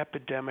was an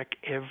epidemic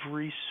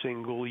every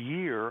single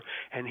year,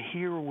 and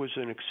here was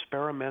an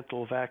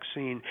experimental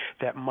vaccine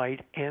that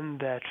might end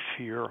that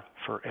fear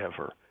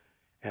forever.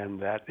 And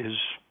that is,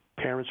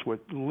 parents were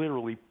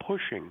literally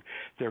pushing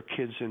their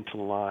kids into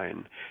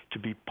line to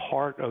be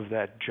part of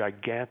that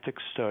gigantic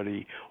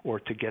study or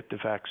to get the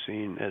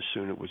vaccine as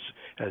soon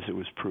as it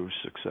was proved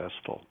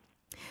successful.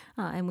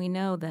 And we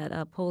know that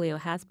polio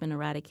has been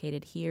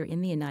eradicated here in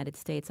the United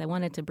States. I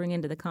wanted to bring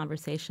into the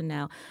conversation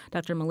now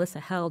Dr. Melissa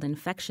Held,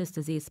 infectious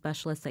disease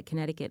specialist at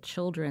Connecticut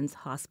Children's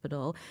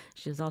Hospital.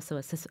 She is also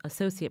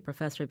associate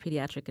professor of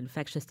pediatric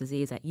infectious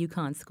disease at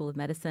UConn School of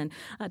Medicine.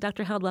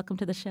 Dr. Held, welcome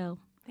to the show.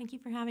 Thank you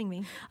for having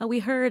me. We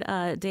heard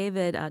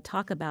David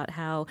talk about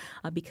how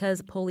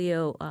because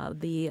polio,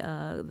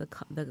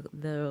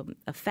 the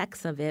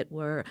effects of it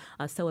were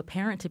so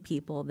apparent to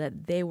people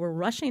that they were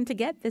rushing to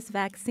get this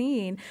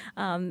vaccine.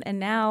 And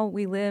now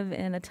we live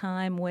in a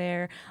time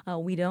where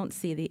we don't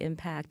see the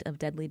impact of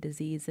deadly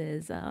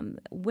diseases.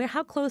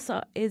 How close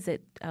is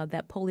it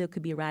that polio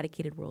could be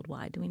eradicated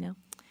worldwide? Do we know?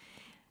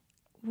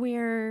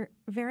 We're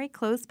very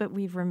close, but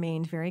we've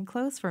remained very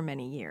close for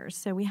many years.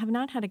 So we have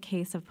not had a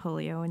case of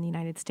polio in the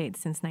United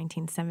States since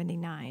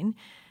 1979.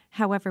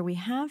 However, we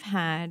have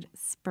had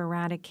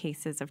sporadic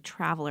cases of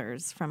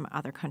travelers from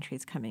other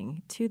countries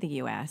coming to the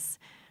U.S.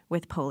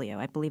 with polio.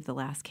 I believe the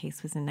last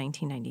case was in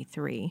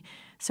 1993.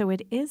 So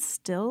it is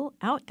still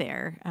out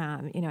there.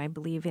 I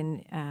believe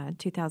in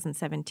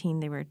 2017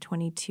 there were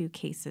 22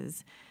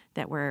 cases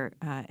that were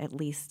at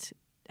least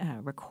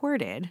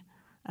recorded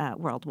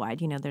worldwide.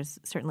 There's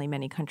certainly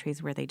many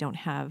countries where they don't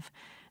have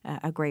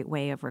a great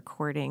way of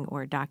recording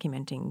or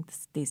documenting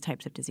these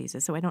types of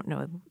diseases. So I don't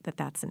know that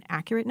that's an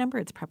accurate number.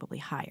 It's probably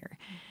higher.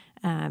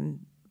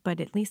 But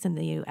at least in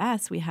the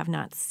U.S., we have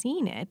not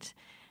seen it.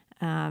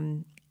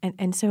 And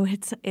so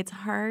it's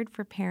hard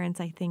for parents,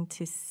 I think,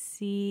 to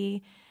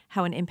see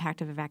how an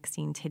impact of a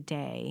vaccine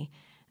today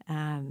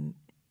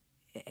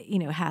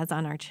has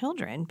on our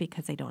children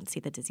because they don't see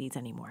the disease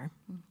anymore.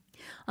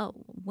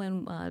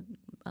 When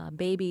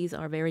babies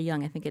are very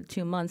young, I think at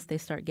 2 months, they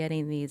start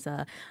getting these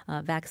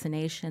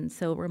vaccinations.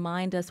 So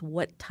remind us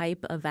what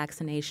type of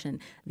vaccination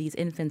these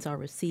infants are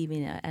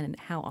receiving and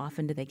how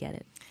often do they get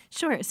it?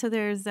 Sure. So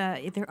there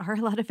are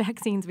a lot of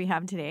vaccines we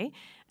have today.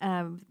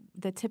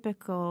 The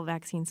typical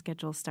vaccine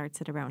schedule starts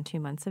at around 2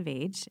 months of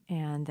age,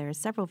 and there are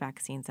several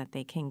vaccines that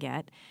they can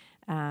get.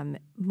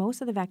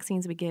 Most of the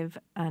vaccines we give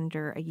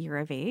under a year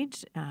of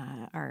age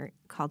are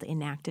called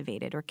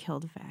inactivated or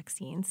killed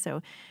vaccines.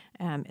 So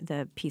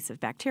the piece of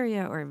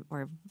bacteria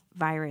or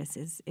virus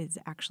is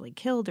actually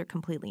killed or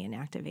completely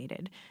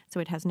inactivated. So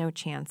it has no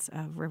chance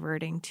of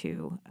reverting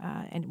to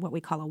what we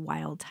call a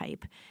wild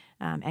type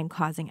and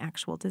causing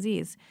actual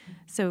disease.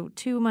 So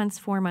 2 months,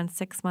 4 months,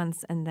 6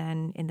 months, and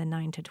then in the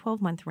 9 to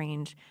 12-month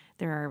range,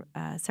 there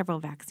are several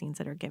vaccines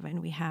that are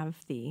given. We have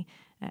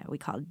we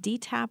call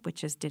DTaP,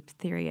 which is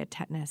diphtheria,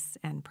 tetanus,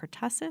 and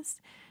pertussis.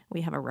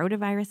 We have a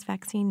rotavirus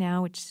vaccine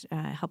now, which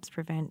helps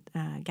prevent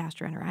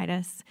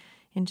gastroenteritis.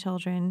 in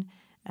children,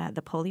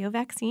 the polio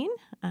vaccine,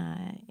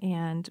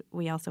 and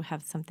we also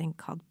have something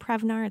called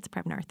Prevnar. It's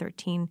Prevnar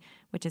 13,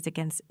 which is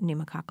against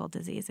pneumococcal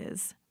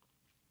diseases.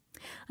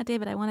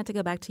 David, I wanted to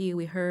go back to you.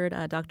 We heard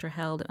Dr.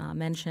 Held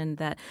mention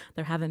that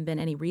there haven't been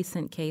any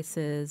recent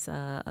cases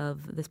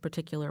of this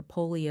particular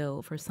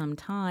polio for some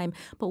time,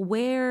 but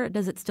where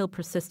does it still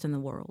persist in the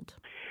world?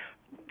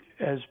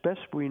 As best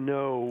we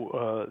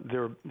know,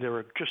 there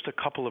are just a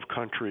couple of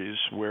countries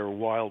where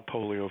wild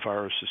polio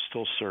virus is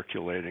still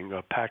circulating,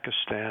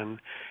 Pakistan,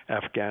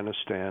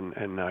 Afghanistan,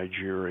 and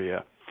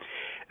Nigeria.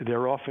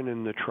 They're often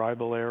in the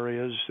tribal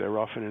areas. They're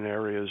often in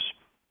areas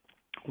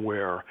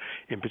where,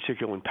 in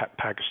particular in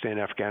Pakistan,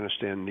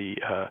 Afghanistan, the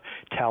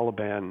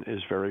Taliban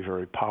is very,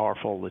 very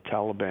powerful. The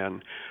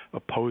Taliban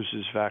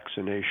opposes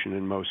vaccination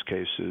in most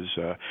cases,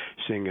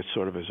 seeing it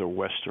sort of as a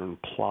Western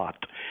plot.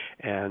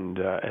 And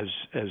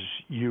as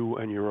you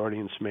and your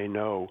audience may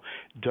know,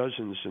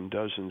 dozens and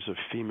dozens of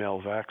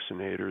female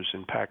vaccinators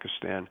in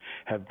Pakistan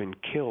have been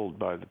killed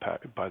by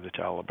the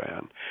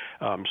Taliban.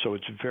 So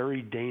it's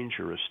very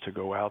dangerous to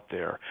go out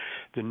there.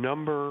 The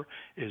number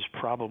is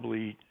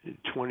probably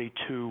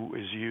 22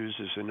 is used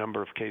as the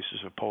number of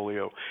cases of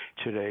polio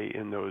today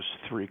in those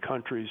three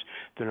countries.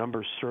 The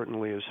number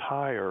certainly is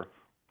higher.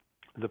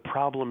 The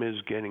problem is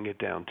getting it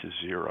down to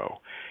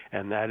zero,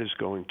 and that is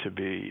going to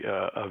be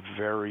a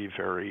very,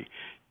 very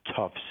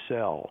tough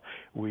sell.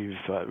 We've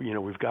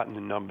gotten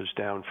the numbers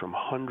down from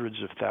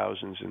hundreds of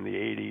thousands in the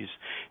 80s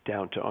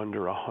down to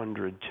under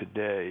 100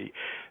 today.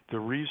 The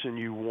reason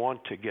you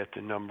want to get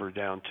the number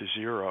down to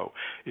zero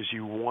is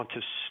you want to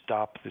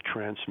stop the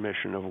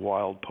transmission of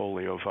wild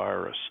polio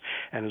virus.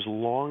 And as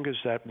long as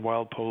that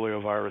wild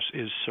polio virus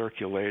is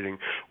circulating,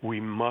 we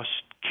must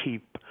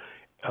keep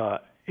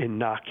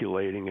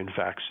inoculating and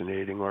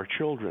vaccinating our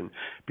children,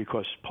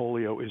 because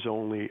polio is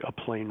only a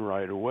plane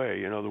ride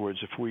away. In other words,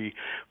 if we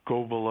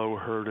go below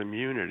herd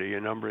immunity,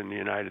 a number in the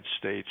United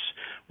States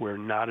where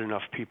not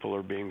enough people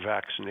are being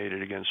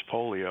vaccinated against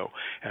polio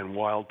and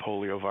wild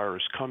polio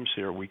virus comes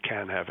here, we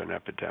can have an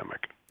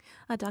epidemic.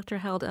 Dr.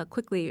 Held,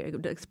 quickly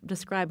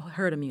describe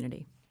herd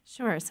immunity.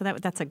 Sure. So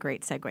that's a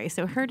great segue.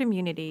 So herd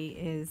immunity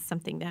is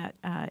something that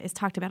is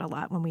talked about a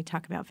lot when we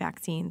talk about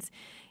vaccines.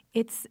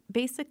 It's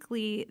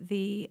basically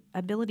the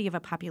ability of a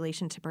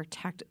population to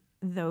protect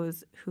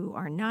those who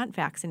are not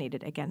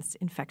vaccinated against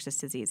infectious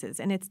diseases.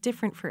 And it's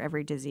different for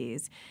every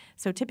disease.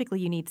 So typically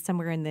you need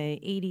somewhere in the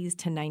 80s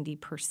to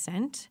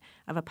 90%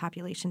 of a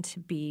population to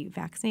be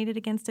vaccinated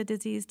against a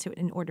disease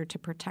in order to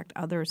protect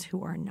others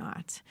who are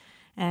not.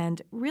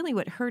 And really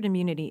what herd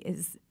immunity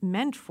is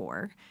meant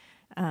for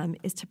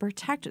is to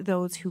protect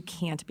those who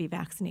can't be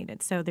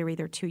vaccinated. So they're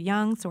either too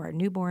young, so our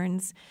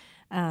newborns,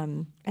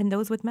 and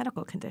those with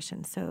medical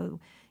conditions. So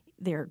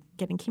they're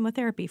getting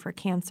chemotherapy for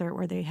cancer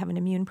or they have an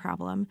immune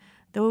problem.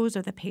 Those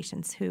are the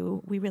patients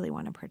who we really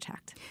want to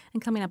protect.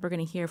 And coming up, we're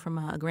going to hear from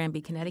a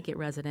Granby, Connecticut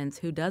resident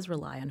who does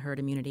rely on herd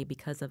immunity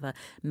because of a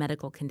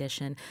medical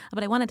condition.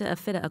 But I wanted to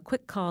fit a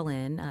quick call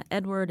in.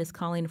 Edward is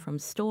calling from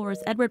Storrs.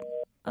 Edward.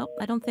 Oh,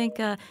 I don't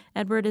think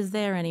Edward is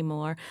there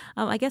anymore.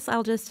 I guess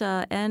I'll just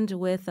end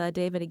with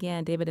David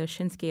again, David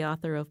Oshinsky,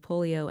 author of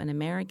Polio, An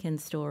American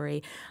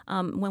Story.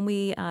 When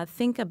we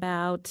think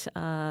about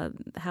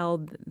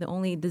how the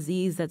only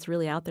disease that's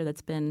really out there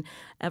that's been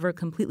ever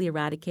completely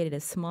eradicated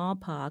is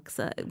smallpox,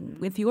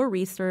 with your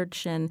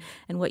research and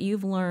what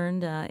you've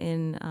learned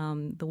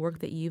in the work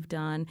that you've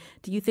done,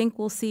 do you think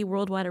we'll see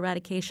worldwide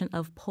eradication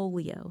of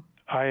polio?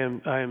 I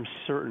am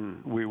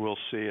certain we will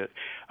see it.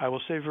 I will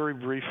say very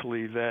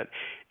briefly that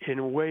in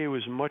a way it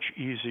was much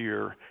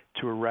easier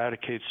to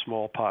eradicate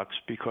smallpox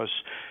because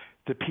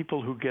the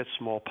people who get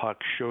smallpox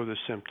show the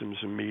symptoms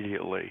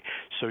immediately.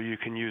 So you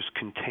can use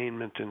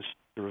containment and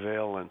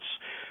surveillance.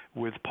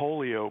 With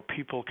polio,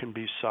 people can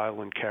be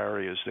silent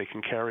carriers. They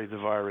can carry the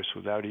virus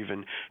without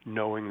even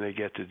knowing they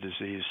get the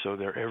disease, so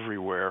they're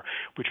everywhere,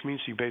 which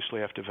means you basically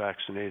have to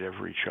vaccinate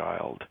every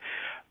child.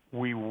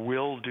 We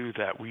will do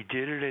that. We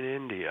did it in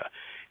India.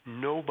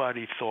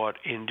 Nobody thought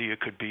India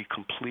could be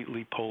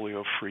completely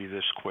polio-free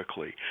this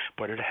quickly,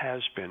 but it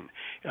has been.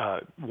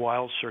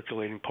 Wild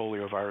circulating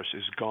polio virus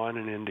is gone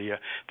in India.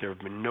 There have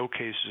been no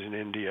cases in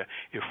India.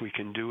 If we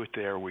can do it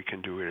there, we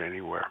can do it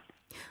anywhere.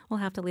 We'll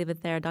have to leave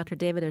it there. Dr.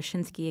 David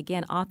Oshinsky,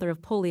 again, author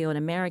of Polio, An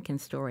American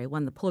Story,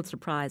 won the Pulitzer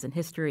Prize in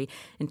History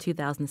in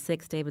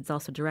 2006. David's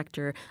also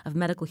director of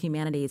medical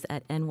humanities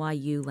at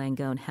NYU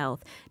Langone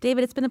Health.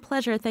 David, it's been a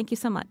pleasure. Thank you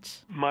so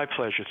much. My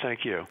pleasure.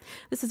 Thank you.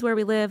 This is Where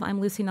We Live. I'm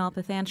Lucy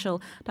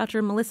Nalpathanchel.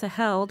 Dr. Melissa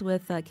Held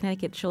with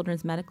Connecticut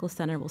Children's Medical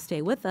Center will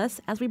stay with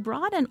us as we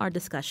broaden our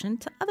discussion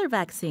to other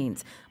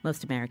vaccines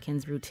most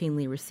Americans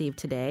routinely receive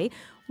today.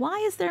 Why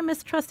is there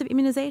mistrust of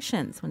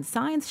immunizations when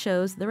science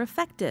shows they're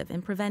effective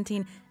in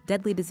preventing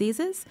deadly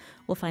diseases?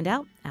 We'll find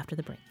out after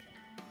the break.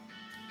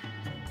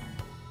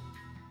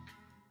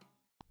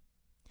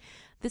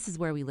 This is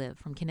Where We Live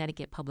from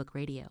Connecticut Public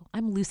Radio.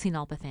 I'm Lucy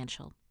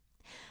Nalpathanchel.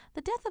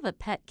 The death of a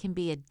pet can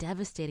be a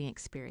devastating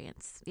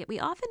experience, yet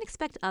we often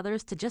expect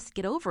others to just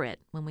get over it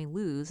when we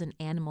lose an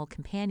animal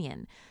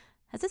companion.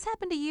 Has this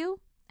happened to you?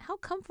 how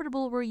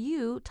comfortable were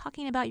you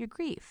talking about your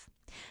grief?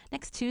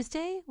 Next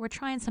Tuesday, we're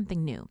trying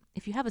something new.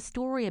 If you have a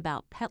story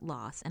about pet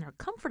loss and are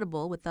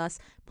comfortable with us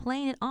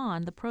playing it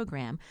on the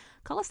program,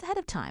 call us ahead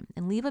of time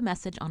and leave a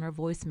message on our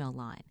voicemail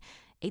line,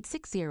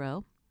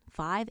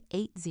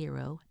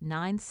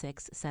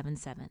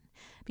 860-580-9677.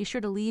 Be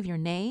sure to leave your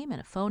name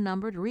and a phone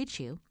number to reach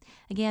you.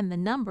 Again, the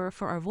number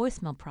for our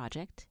voicemail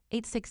project,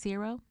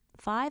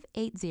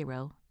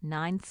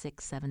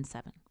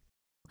 860-580-9677.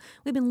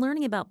 We've been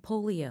learning about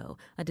polio,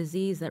 a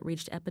disease that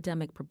reached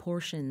epidemic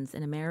proportions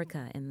in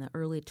America in the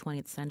early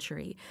 20th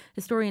century.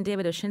 Historian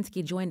David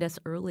Oshinsky joined us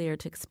earlier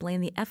to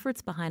explain the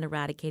efforts behind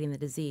eradicating the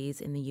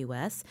disease in the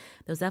U.S.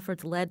 Those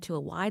efforts led to a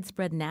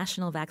widespread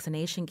national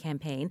vaccination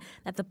campaign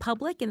that the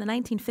public in the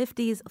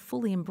 1950s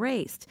fully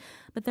embraced.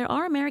 But there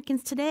are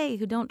Americans today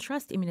who don't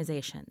trust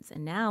immunizations,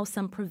 and now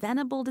some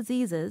preventable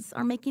diseases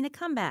are making a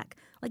comeback,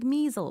 like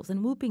measles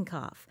and whooping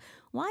cough.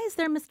 Why is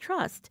there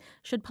mistrust?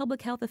 Should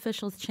public health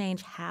officials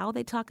change how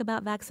they talk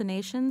about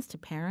vaccinations to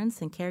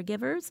parents and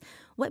caregivers?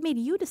 What made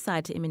you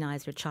decide to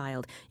immunize your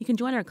child? You can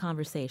join our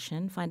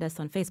conversation. Find us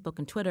on Facebook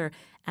and Twitter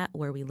at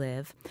Where We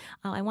Live.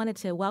 I wanted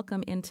to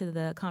welcome into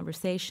the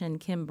conversation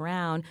Kim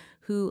Brown,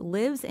 who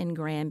lives in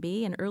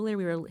Granby. And earlier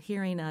we were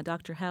hearing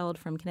Dr. Held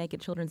from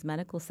Connecticut Children's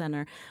Medical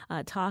Center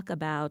talk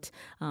about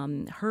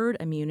herd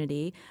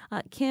immunity.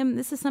 Kim,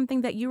 this is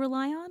something that you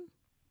rely on?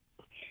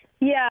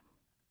 Yeah.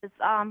 It's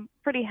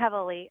pretty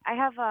heavily. I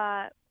have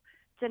a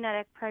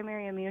genetic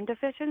primary immune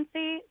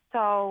deficiency,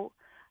 so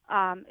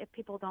if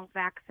people don't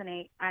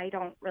vaccinate, I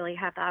don't really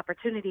have the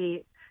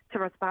opportunity to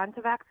respond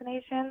to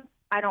vaccinations.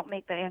 I don't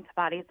make the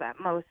antibodies that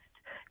most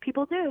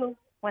people do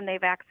when they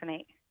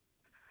vaccinate.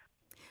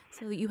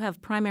 So you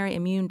have primary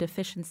immune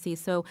deficiency.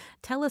 So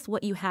tell us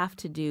what you have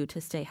to do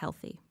to stay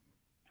healthy.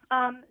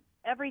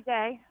 Every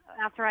day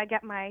after I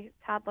get my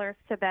toddlers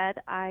to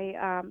bed,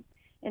 I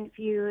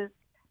infuse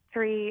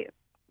 3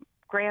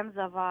 grams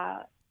of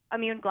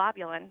immune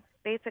globulin,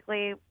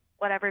 basically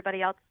what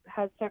everybody else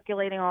has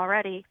circulating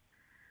already,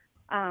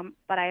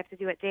 but I have to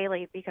do it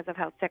daily because of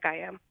how sick I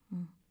am.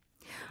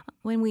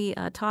 When we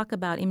talk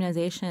about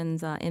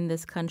immunizations in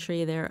this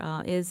country, there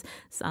is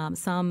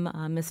some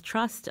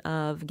mistrust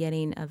of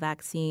getting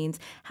vaccines.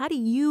 How do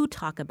you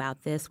talk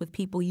about this with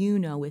people you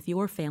know, with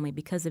your family,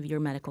 because of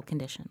your medical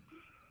condition?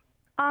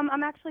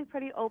 I'm actually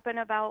pretty open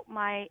about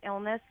my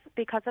illness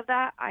because of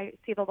that. I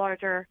see the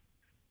larger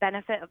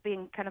benefit of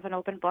being kind of an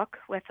open book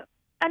with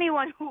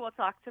anyone who will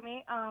talk to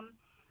me.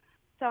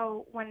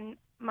 So when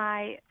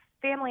my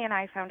family and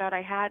I found out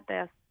I had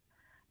this,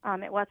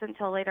 it wasn't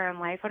until later in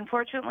life,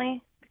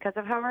 unfortunately, because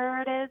of how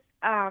rare it is.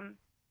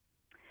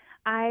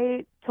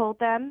 I told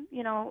them,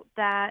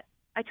 that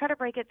I try to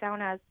break it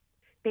down as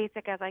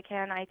basic as I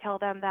can. I tell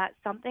them that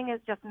something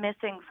is just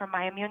missing from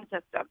my immune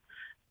system.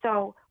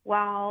 So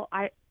while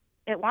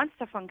it wants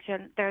to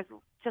function, there's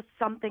just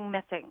something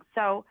missing.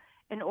 So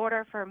in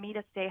order for me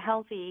to stay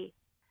healthy,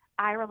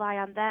 I rely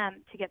on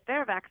them to get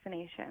their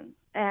vaccinations.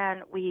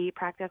 And we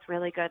practice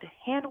really good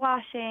hand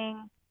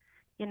washing.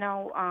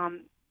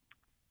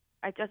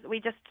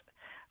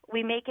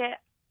 We make it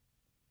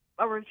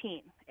a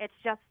routine. It's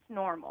just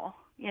normal.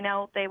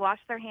 They wash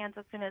their hands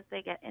as soon as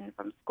they get in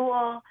from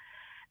school.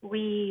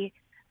 We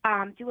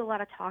do a lot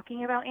of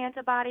talking about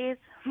antibodies.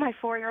 My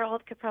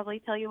 4-year-old could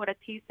probably tell you what a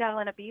T cell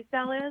and a B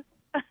cell is.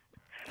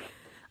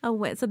 Oh,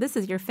 wait, so this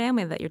is your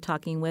family that you're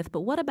talking with,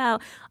 but what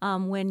about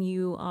when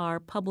you are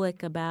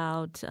public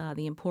about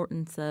the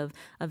importance of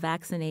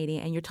vaccinating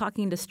and you're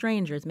talking to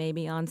strangers,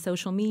 maybe on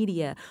social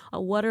media?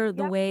 What are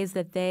the ways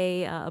that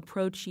they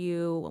approach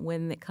you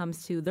when it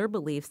comes to their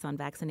beliefs on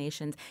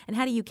vaccinations, and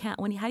how do you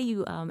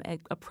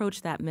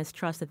approach that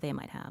mistrust that they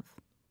might have?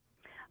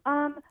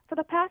 For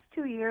the past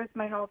 2 years,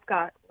 my health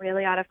got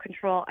really out of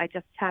control. I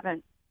just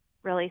haven't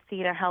really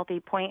seen a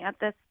healthy point at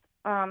this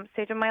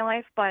stage of my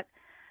life, but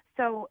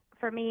so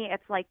for me,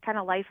 it's like kind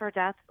of life or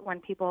death when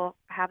people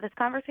have this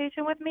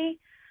conversation with me.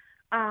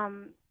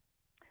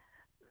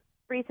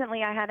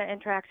 Recently, I had an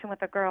interaction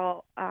with a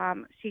girl.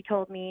 She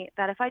told me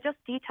that if I just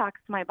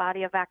detoxed my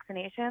body of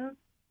vaccinations,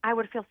 I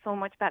would feel so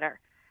much better.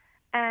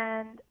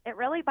 And it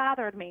really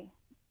bothered me.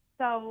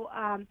 So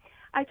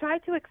I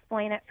tried to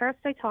explain it. First,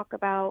 I talk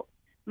about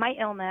my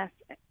illness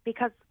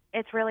because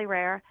it's really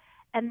rare.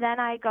 And then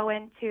I go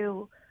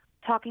into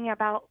talking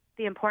about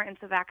the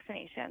importance of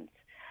vaccinations.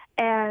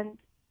 And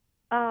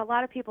a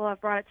lot of people have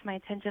brought it to my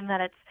attention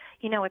that it's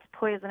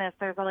poisonous.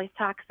 There's all these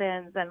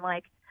toxins and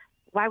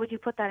why would you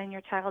put that in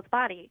your child's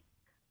body?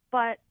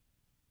 But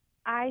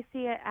I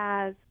see it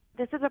as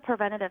this is a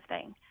preventative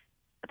thing.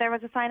 There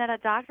was a sign at a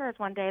doctor's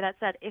one day that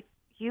said, if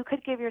you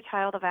could give your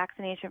child a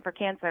vaccination for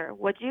cancer,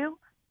 would you?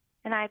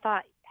 And I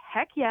thought,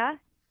 heck yeah.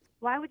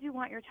 Why would you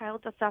want your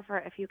child to suffer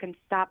if you can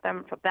stop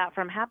that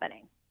from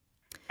happening?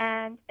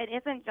 And it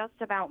isn't just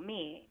about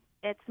me.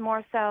 It's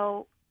more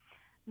so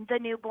the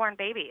newborn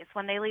babies.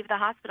 When they leave the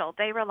hospital,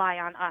 they rely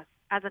on us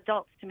as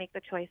adults to make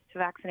the choice to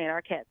vaccinate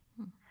our kids.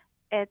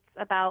 It's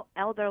about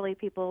elderly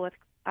people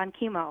on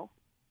chemo,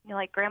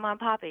 like Grandma and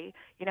Poppy.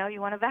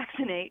 You want to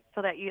vaccinate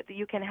so that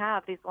you can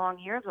have these long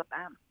years with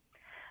them.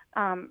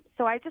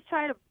 So I just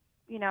try to,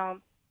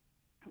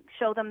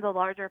 show them the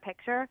larger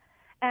picture.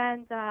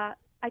 And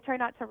I try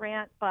not to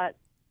rant, but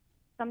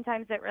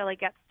sometimes it really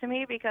gets to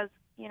me because,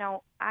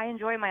 I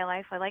enjoy my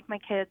life. I like my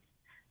kids.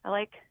 I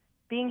like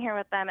being here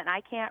with them, and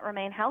I can't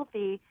remain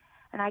healthy,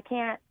 and I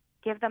can't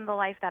give them the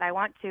life that I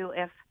want to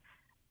if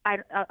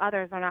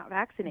others are not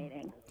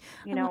vaccinating.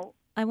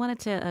 I wanted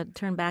to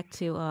turn back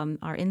to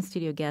our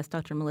in-studio guest,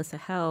 Dr. Melissa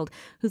Held,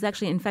 who's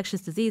actually an infectious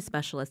disease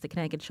specialist at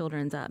Connecticut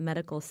Children's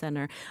Medical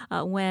Center.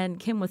 When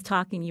Kim was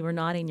talking, you were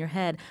nodding your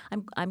head.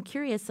 I'm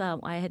curious.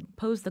 I had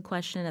posed the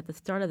question at the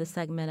start of the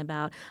segment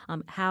about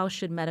how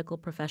should medical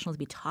professionals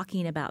be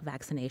talking about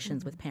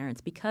vaccinations with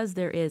parents, because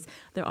there is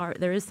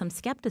some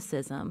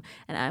skepticism,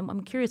 and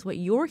I'm curious what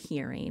you're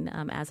hearing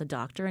as a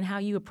doctor and how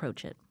you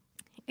approach it.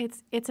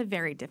 It's a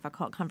very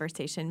difficult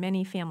conversation.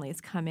 Many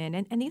families come in,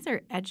 and these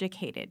are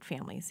educated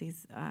families.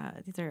 These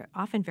are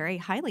often very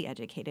highly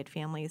educated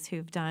families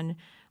who've done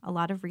a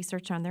lot of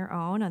research on their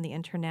own on the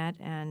internet,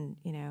 and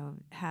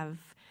have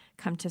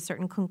come to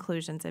certain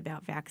conclusions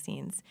about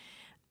vaccines.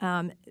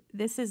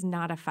 This is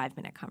not a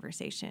 5-minute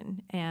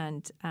conversation,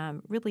 and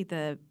really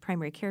the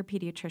primary care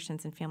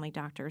pediatricians and family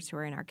doctors who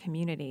are in our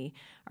community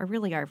are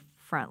really our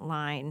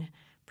frontline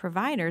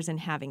providers in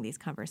having these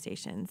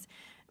conversations.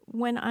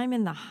 When I'm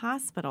in the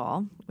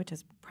hospital, which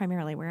is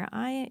primarily where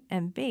I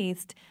am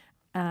based,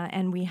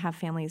 and we have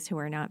families who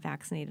are not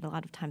vaccinated, a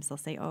lot of times they'll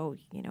say,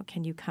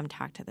 can you come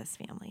talk to this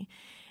family?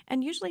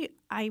 And usually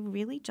I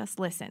really just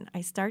listen.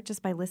 I start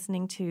just by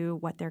listening to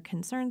what their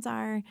concerns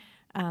are.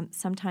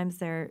 Sometimes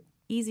they're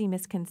easy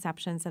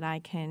misconceptions that I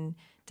can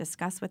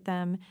discuss with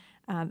them.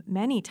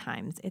 Many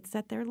times it's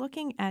that they're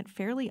looking at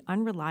fairly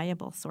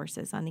unreliable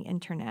sources on the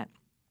internet.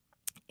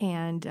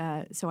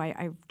 And so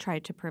I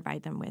tried to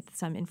provide them with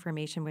some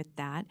information with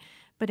that.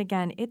 But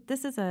again,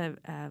 this is a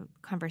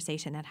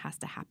conversation that has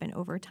to happen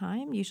over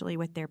time, usually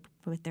with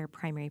their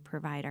primary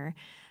provider,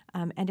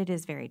 and it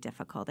is very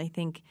difficult. I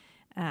think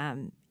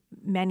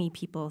many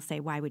people say,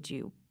 "Why would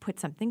you put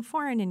something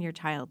foreign in your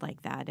child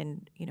like that?"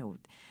 And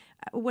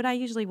what I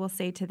usually will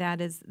say to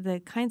that is the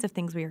kinds of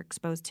things we are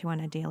exposed to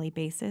on a daily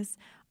basis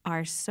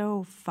are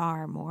so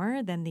far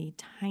more than the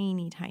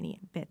tiny, tiny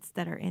bits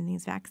that are in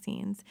these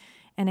vaccines.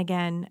 And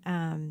again,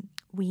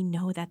 we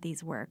know that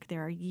these work.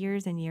 There are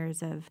years and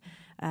years of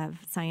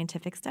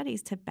scientific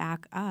studies to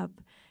back up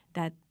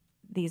that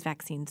these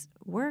vaccines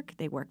work.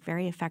 They work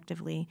very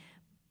effectively,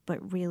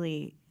 but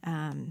really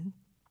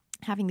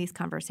having these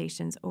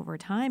conversations over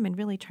time and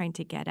really trying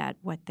to get at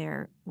what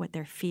their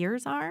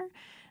fears are,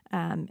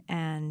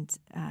 and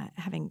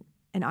having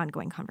an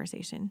ongoing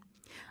conversation.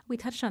 We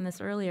touched on this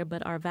earlier,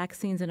 but are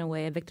vaccines in a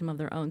way a victim of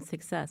their own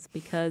success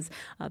because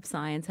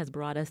science has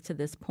brought us to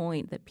this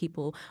point that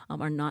people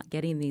are not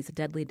getting these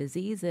deadly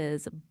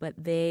diseases, but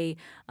they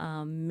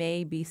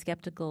may be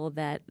skeptical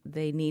that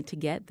they need to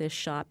get this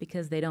shot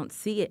because they don't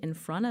see it in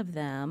front of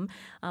them.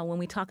 When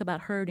we talk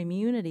about herd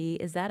immunity,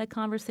 is that a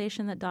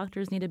conversation that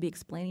doctors need to be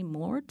explaining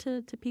more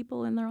to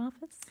people in their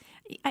office?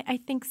 I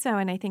think so,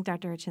 and I think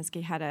Dr.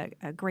 Rachinsky had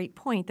a great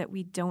point that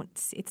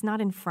it's not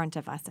in front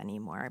of us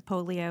anymore.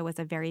 Polio was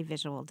a very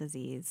visual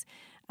disease.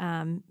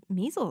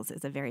 Measles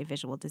is a very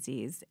visual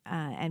disease,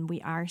 and we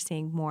are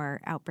seeing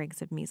more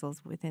outbreaks of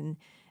measles within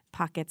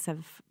pockets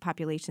of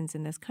populations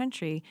in this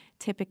country,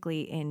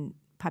 typically in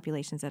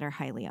populations that are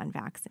highly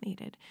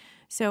unvaccinated.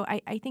 So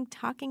I think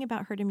talking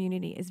about herd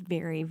immunity is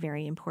very,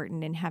 very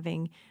important, and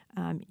having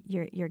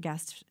your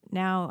guest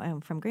now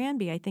from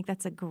Granby, I think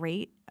that's a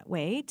great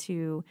way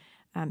to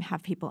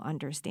have people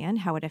understand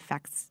how it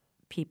affects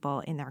people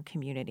in our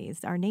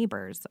communities, our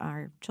neighbors,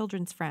 our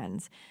children's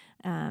friends,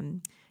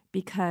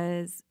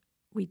 because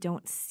we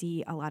don't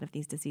see a lot of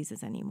these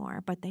diseases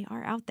anymore, but they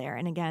are out there.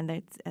 And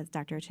again, as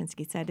Dr.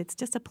 Rachinsky said, it's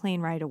just a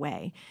plane ride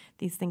away.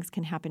 These things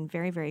can happen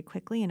very, very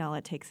quickly, and all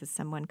it takes is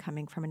someone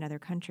coming from another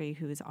country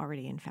who is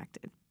already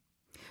infected.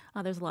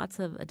 There's lots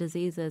of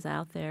diseases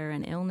out there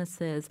and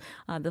illnesses.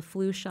 The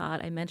flu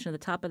shot, I mentioned at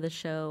the top of the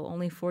show,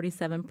 only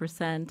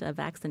 47%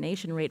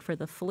 vaccination rate for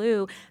the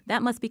flu.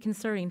 That must be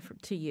concerning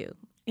to you.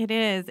 It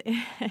is.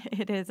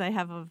 It is. I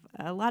have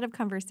a lot of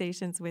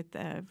conversations with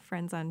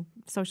friends on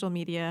social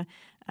media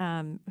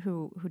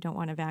who don't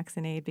want to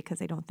vaccinate because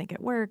they don't think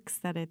it works,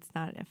 that it's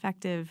not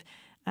effective.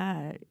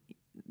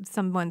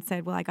 Someone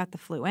said, well, I got the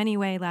flu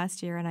anyway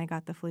last year and I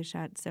got the flu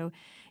shot. So,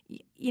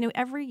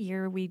 every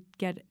year we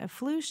get a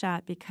flu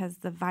shot because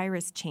the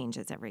virus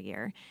changes every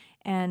year.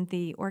 And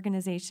the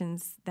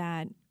organizations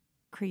that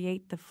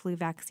create the flu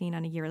vaccine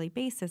on a yearly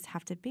basis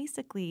have to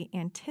basically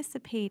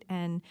anticipate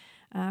and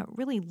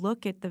really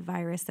look at the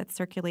virus that's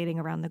circulating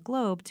around the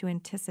globe to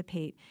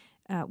anticipate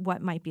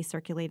what might be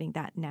circulating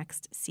that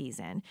next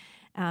season.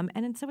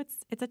 And so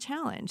it's a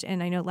challenge.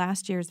 And I know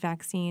last year's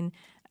vaccine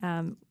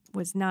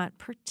was not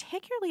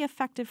particularly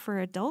effective for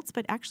adults,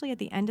 but actually at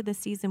the end of the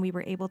season we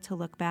were able to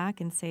look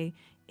back and say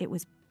it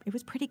was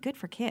pretty good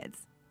for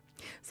kids.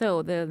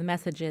 So the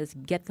message is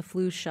get the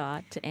flu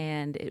shot,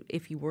 and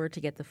if you were to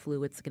get the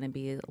flu, it's going to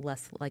be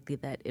less likely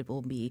that it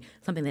will be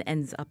something that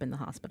ends up in the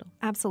hospital.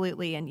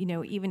 Absolutely. And,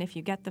 even if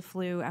you get the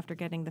flu after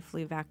getting the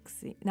flu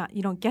vaccine,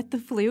 you don't get the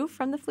flu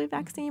from the flu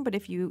vaccine, but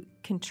if you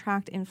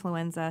contract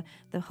influenza,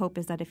 the hope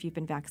is that if you've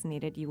been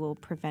vaccinated, you will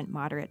prevent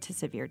moderate to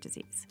severe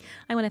disease.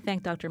 I want to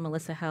thank Dr.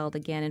 Melissa Held,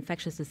 again,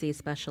 infectious disease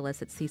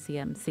specialist at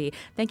CCMC.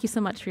 Thank you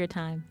so much for your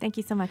time. Thank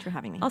you so much for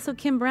having me. Also,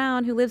 Kim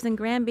Brown, who lives in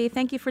Granby.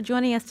 Thank you for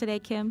joining us today,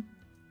 Kim.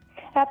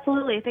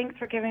 Absolutely. Thanks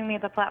for giving me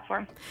the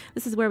platform.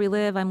 This is Where We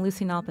Live. I'm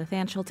Lucy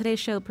Nalpathanchel. Today's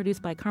show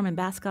produced by Carmen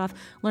Baskoff.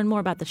 Learn more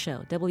about the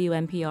show,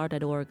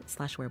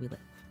 WNPR.org/wherewelive.